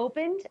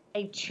 Unopened,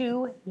 a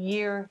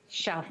 2-year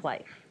shelf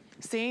life.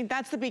 See,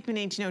 that's the Beekman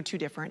 1802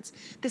 difference.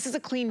 This is a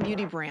clean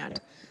beauty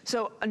brand.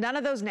 So none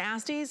of those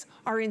nasties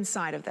are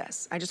inside of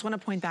this. I just want to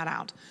point that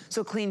out.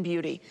 So clean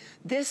beauty.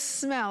 This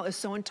smell is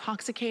so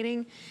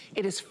intoxicating.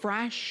 It is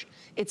fresh.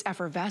 It's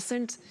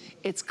effervescent.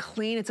 It's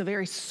clean. It's a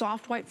very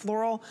soft white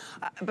floral,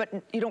 but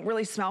you don't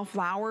really smell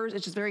flowers.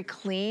 It's just very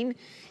clean.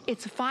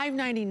 It's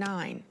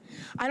 $5.99.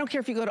 I don't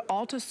care if you go to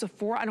Ulta,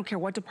 Sephora, I don't care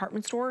what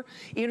department store.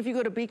 Even if you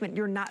go to Beekman,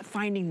 you're not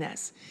finding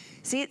this.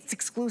 See, it's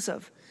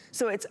exclusive.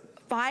 So it's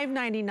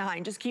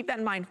 $5.99, just keep that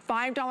in mind,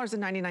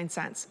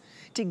 $5.99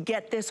 to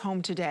get this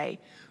home today.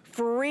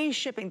 Free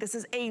shipping, this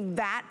is a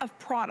vat of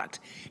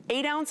product.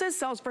 8 ounces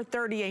sells for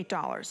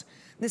 $38.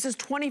 This is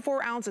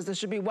 24 ounces, this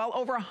should be well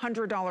over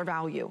 $100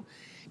 value.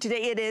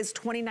 Today it is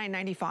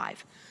 $29.95.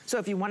 So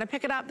if you want to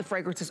pick it up, the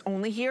fragrance is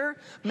only here.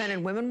 Men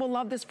and women will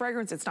love this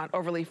fragrance. It's not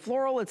overly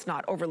floral, it's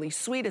not overly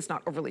sweet, it's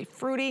not overly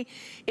fruity.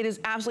 It is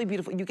absolutely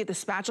beautiful. You get the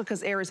spatula because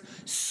there is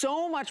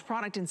so much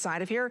product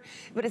inside of here,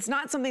 but it's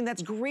not something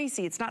that's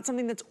greasy, it's not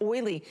something that's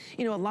oily.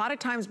 You know, a lot of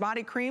times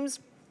body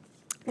creams,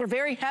 they're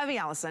very heavy,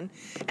 Allison,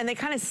 and they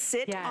kind of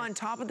sit on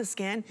top of the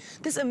skin.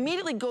 This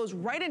immediately goes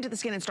right into the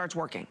skin and starts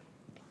working.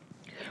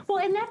 Well,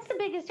 and that's the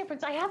biggest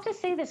difference. I have to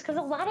say this because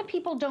a lot of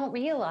people don't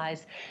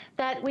realize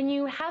that when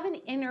you have an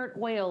inert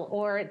oil,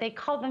 or they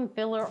call them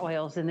filler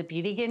oils in the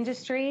beauty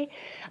industry,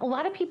 a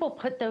lot of people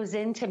put those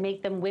in to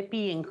make them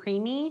whippy and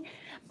creamy.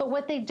 But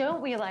what they don't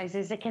realize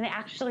is it can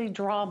actually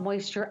draw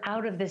moisture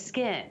out of the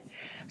skin.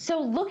 So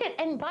look at,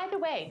 and by the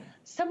way,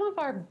 some of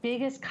our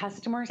biggest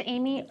customers,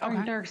 Amy,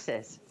 are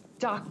nurses,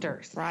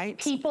 doctors,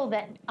 people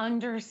that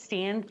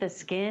understand the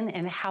skin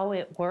and how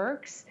it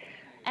works.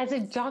 As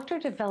a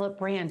doctor-developed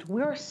brand,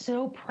 we're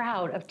so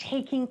proud of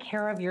taking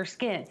care of your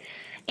skin.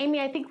 Amy,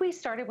 I think we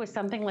started with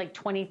something like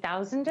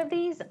 20,000 of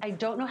these. I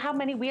don't know how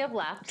many we have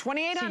left.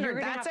 2,800, so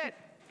that's it.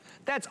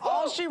 That's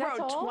all she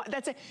wrote.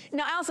 That's it.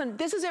 Now, Allison,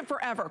 this is it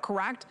forever,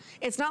 correct?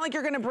 It's not like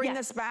you're going to bring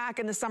this back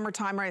in the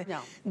summertime, right?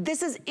 No.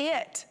 This is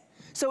it.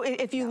 So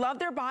if you love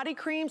their body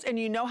creams and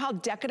you know how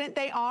decadent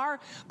they are,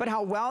 but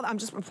how well, I'm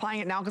just applying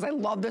it now because I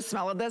love the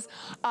smell of this.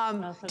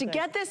 To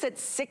get this at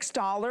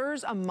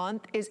 $6 a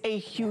month is a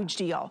huge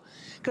deal.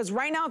 Because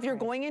right now, if you're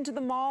going into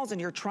the malls and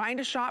you're trying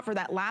to shop for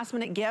that last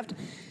minute gift,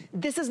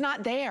 this is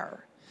not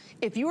there.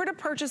 If you were to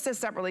purchase this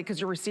separately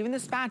because you're receiving the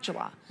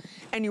spatula,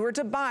 and you were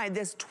to buy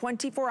this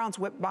 24-ounce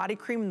whipped body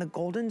cream in the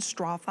golden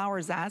straw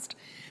flower zest,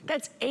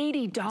 that's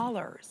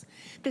 $80.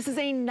 This is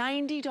a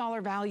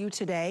 $90 value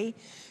today.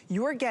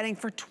 You're getting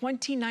for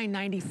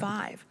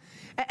 $29.95.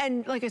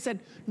 And like I said,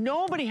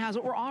 nobody has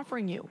what we're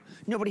offering you.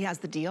 Nobody has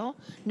the deal.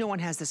 No one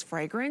has this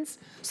fragrance.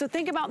 So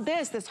think about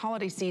this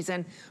holiday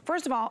season.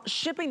 First of all,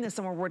 shipping this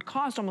somewhere would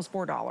cost almost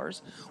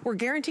 $4. We're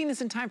guaranteeing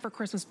this in time for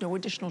Christmas, no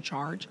additional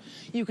charge.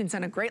 You can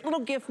send a great little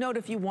gift note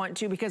if you want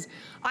to, because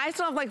I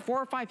still have like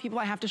 4 or 5 people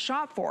I have to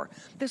shop for.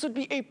 This would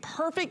be a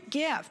perfect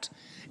gift.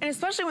 And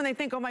especially when they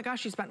think, oh my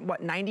gosh, you spent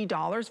what,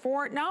 $90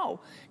 for it? No,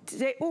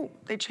 today, ooh,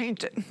 they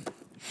changed it.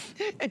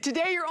 And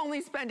today you're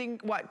only spending,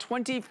 what,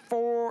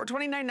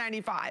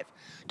 $29.95.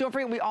 Don't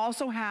forget, we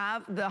also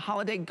have the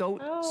holiday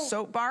goat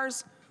soap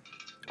bars.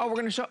 Oh, we're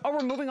gonna show, oh,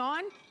 we're moving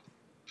on?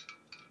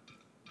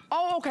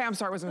 Oh, okay, I'm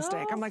sorry, it was a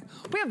mistake. I'm like,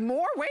 we have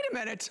more? Wait a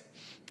minute.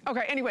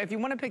 Okay, anyway, if you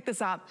wanna pick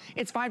this up,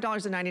 it's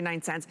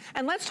 $5.99.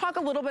 And let's talk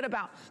a little bit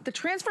about the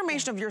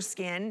transformation of your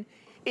skin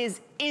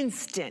is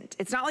instant.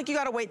 It's not like you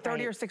gotta wait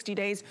 30 or 60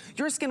 days.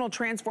 Your skin will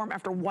transform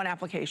after one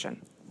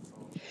application.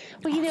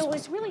 Well, you know,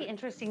 it's really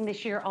interesting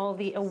this year, all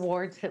the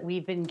awards that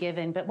we've been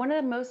given, but one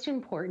of the most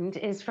important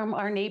is from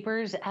our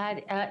neighbors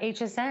at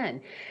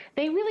HSN.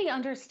 They really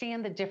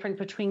understand the difference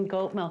between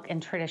goat milk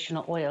and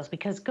traditional oils,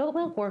 because goat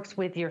milk works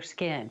with your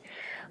skin.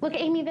 Look,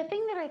 Amy, the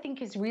thing that I think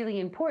is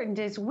really important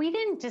is we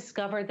didn't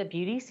discover the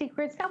beauty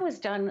secrets. That was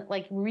done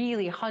like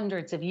really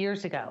hundreds of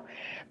years ago.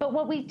 But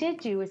what we did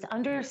do is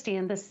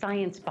understand the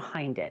science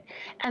behind it.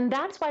 And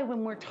that's why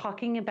when we're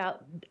talking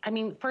about, I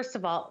mean, first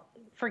of all,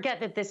 forget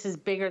that this is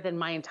bigger than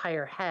my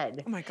entire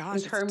head. Oh my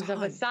gosh, in terms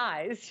of a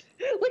size.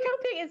 Look how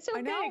big, it's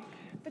so big.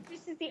 But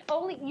this is the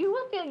only, you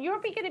will feel, you're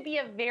going to be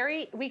a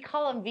very, we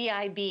call them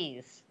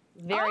VIBs,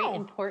 very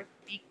important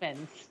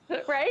Beekmans,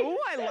 right? Oh,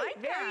 I like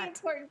very that.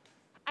 Important.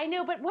 I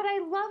know, but what I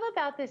love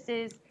about this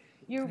is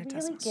you're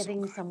really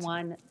giving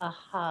someone a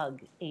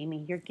hug,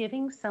 Amy. You're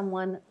giving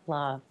someone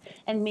love.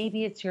 And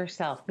maybe it's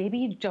yourself. Maybe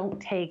you don't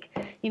take,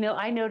 you know,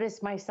 I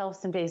notice myself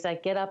some days I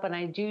get up and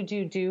I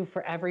do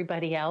for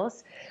everybody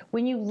else.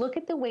 When you look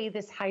at the way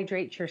this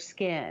hydrates your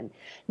skin,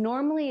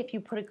 normally if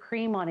you put a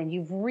cream on and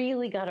you've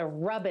really got to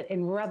rub it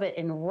and rub it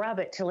and rub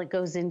it till it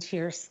goes into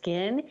your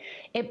skin,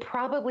 it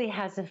probably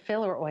has a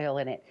filler oil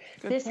in it.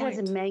 This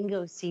has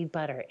mango seed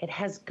butter. It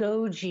has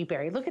goji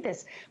berry. Look at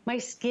this. My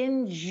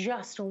skin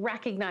just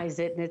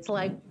recognizes it, and it's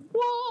like,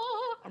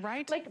 whoa,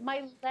 right? Like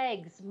my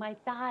legs, my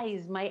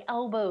thighs, my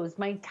elbows,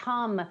 my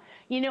tum,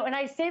 you know, and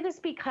I say this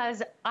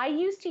because I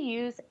used to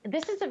use,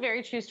 this is a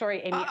very true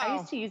story, Amy. I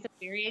used to use a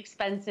very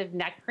expensive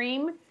neck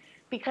cream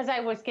because I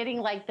was getting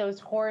like those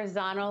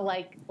horizontal,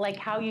 like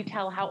how you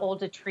tell how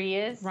old a tree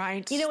is.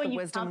 Right. You know, when you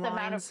count the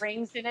amount of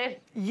rings in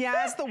it.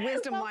 Yes, the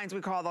wisdom lines,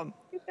 we call them.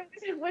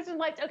 Wisdom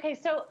lines. Okay,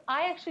 so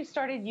I actually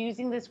started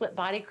using this whipped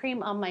body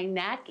cream on my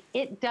neck.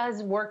 It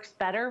works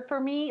better for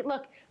me.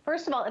 Look,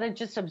 first of all, it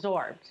just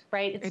absorbed,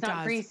 right? It's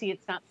not greasy,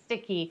 it's not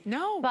sticky.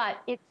 No.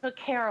 But it took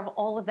care of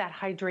all of that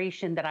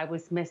hydration that I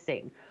was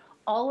missing.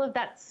 All of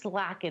that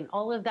slacken,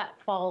 all of that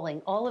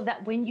falling, all of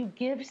that. When you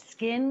give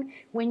skin,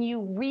 when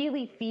you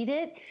really feed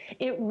it,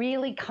 it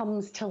really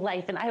comes to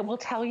life. And I will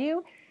tell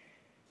you,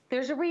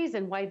 there's a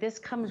reason why this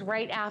comes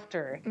right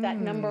after that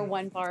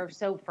 #1 bar of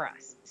soap for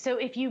us. So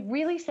if you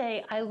really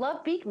say, I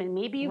love Beekman,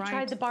 maybe you've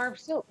tried the bar of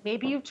soap,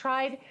 maybe you've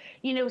tried,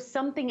 you know,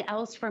 something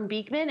else from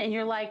Beekman, and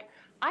you're like,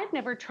 I've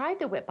never tried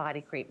the whipped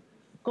body cream.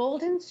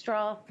 Golden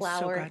straw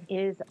flower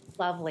is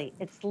lovely.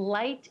 It's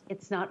light,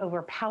 it's not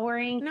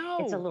overpowering. No.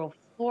 It's a little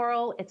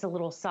floral, it's a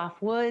little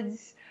soft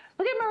woods.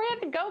 Look at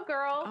Miranda, go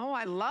girl. Oh,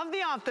 I love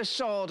the off the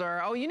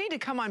shoulder. Oh, you need to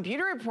come on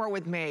Beauty Report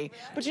with me.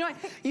 But you know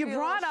what? You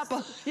brought up,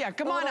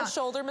 come on. A little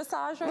shoulder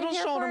massage right here.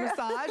 Little shoulder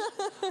massage.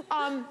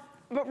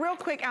 But real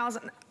quick,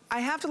 Allison, I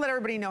have to let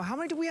everybody know, how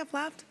many do we have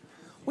left?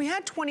 We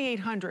had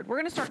 2,800. We're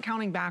gonna start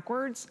counting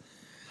backwards.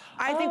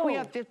 I think we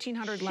have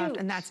 1,500 left,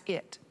 and that's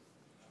it.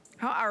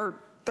 Or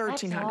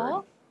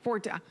 1,300.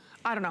 14,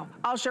 I don't know.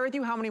 I'll share with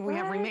you how many we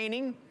have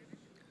remaining.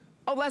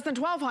 Oh, less than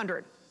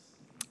 1,200.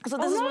 So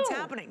this is what's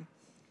happening.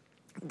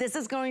 This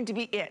is going to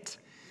be it.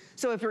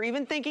 So if you're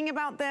even thinking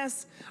about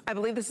this, I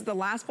believe this is the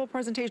last full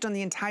presentation on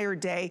the entire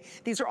day.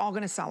 These are all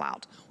gonna sell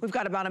out. We've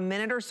got about a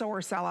minute or so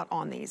or sell out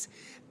on these.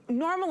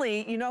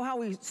 Normally, you know how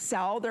we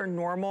sell their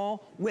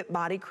normal whipped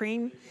body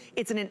cream?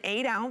 It's in an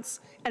 8 ounce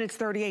and it's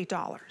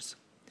 $38.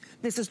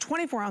 This is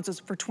 24 ounces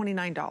for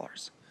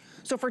 $29.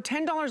 So for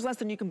 $10 less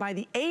than you can buy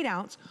the 8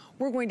 ounce,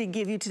 we're going to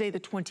give you today the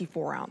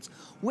 24 ounce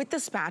with the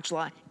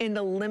spatula in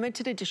the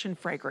limited edition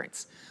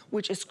fragrance,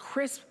 which is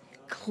crisp,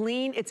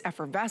 clean, it's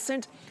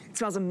effervescent, it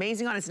smells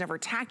amazing on it, it's never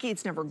tacky,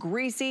 it's never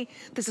greasy.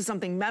 This is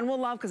something men will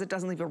love because it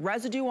doesn't leave a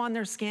residue on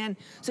their skin.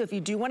 So if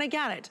you do want to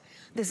get it,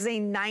 this is a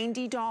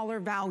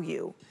 $90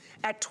 value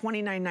at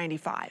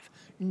 $29.95.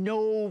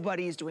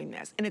 Nobody's doing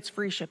this, and it's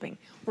free shipping.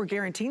 We're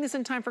guaranteeing this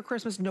in time for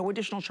Christmas, no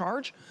additional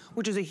charge,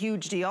 which is a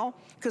huge deal,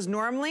 because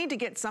normally to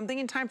get something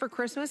in time for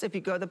Christmas, if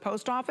you go to the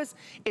post office,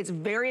 it's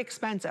very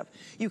expensive.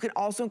 You can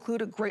also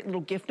include a great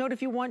little gift note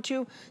if you want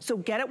to, so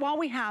get it while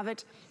we have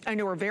it. I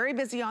know we're very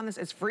busy on this,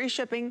 it's free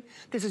shipping.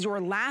 This is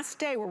your last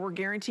day where we're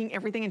guaranteeing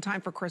everything in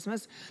time for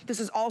Christmas. This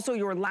is also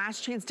your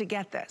last chance to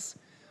get this,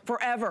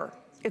 forever.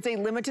 It's a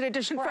limited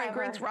edition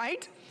fragrance,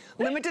 right?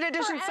 Limited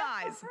edition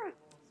size.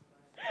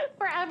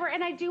 Forever.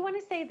 And I do want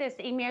to say this,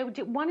 Amy, I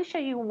want to show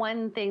you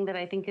one thing that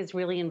I think is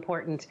really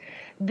important.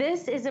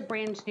 This is a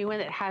brand new one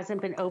that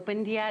hasn't been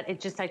opened yet. It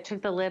just, I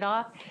took the lid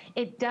off.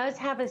 It does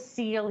have a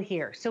seal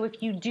here. So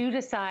if you do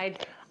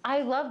decide,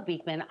 I love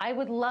Beekman, I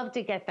would love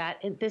to get that.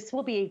 This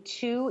will be a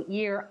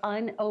 2-year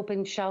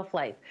unopened shelf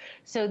life.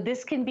 So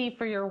this can be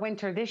for your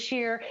winter this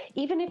year.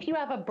 Even if you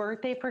have a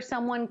birthday for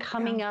someone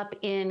coming up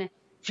in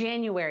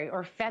January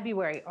or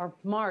February or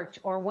March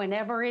or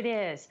whenever it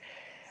is.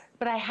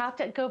 But I have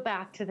to go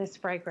back to this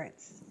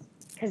fragrance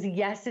because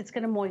yes, it's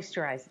going to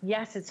moisturize.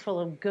 Yes, it's full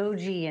of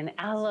goji and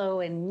aloe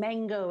and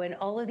mango and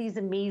all of these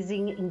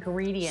amazing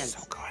ingredients.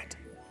 So good.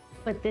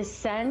 But this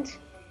scent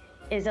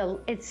is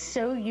it's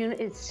so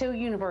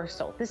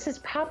universal. This is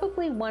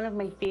probably one of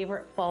my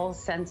favorite fall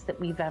scents that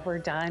we've ever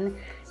done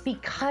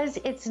because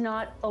it's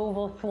not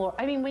oval floral.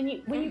 I mean, when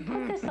you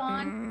put this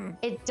on,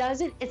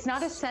 it's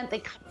not a scent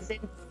that comes in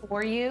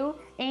for you,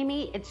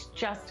 Amy. It's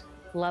just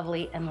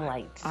lovely and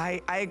light.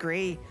 I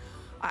agree.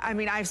 I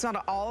mean, I've smelled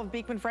all of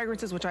Beekman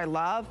fragrances, which I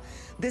love.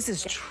 This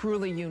is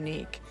truly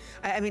unique.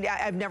 I mean,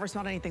 I've never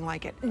smelled anything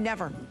like it.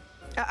 Never.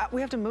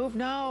 We have to move?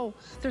 No.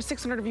 There's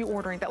 600 of you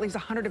ordering. That leaves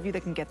 100 of you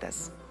that can get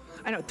this.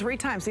 I know, 3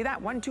 times. See that?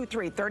 1, 2,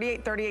 3,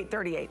 38, 38,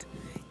 38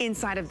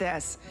 inside of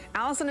this.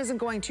 Allison isn't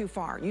going too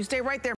far. You stay right there.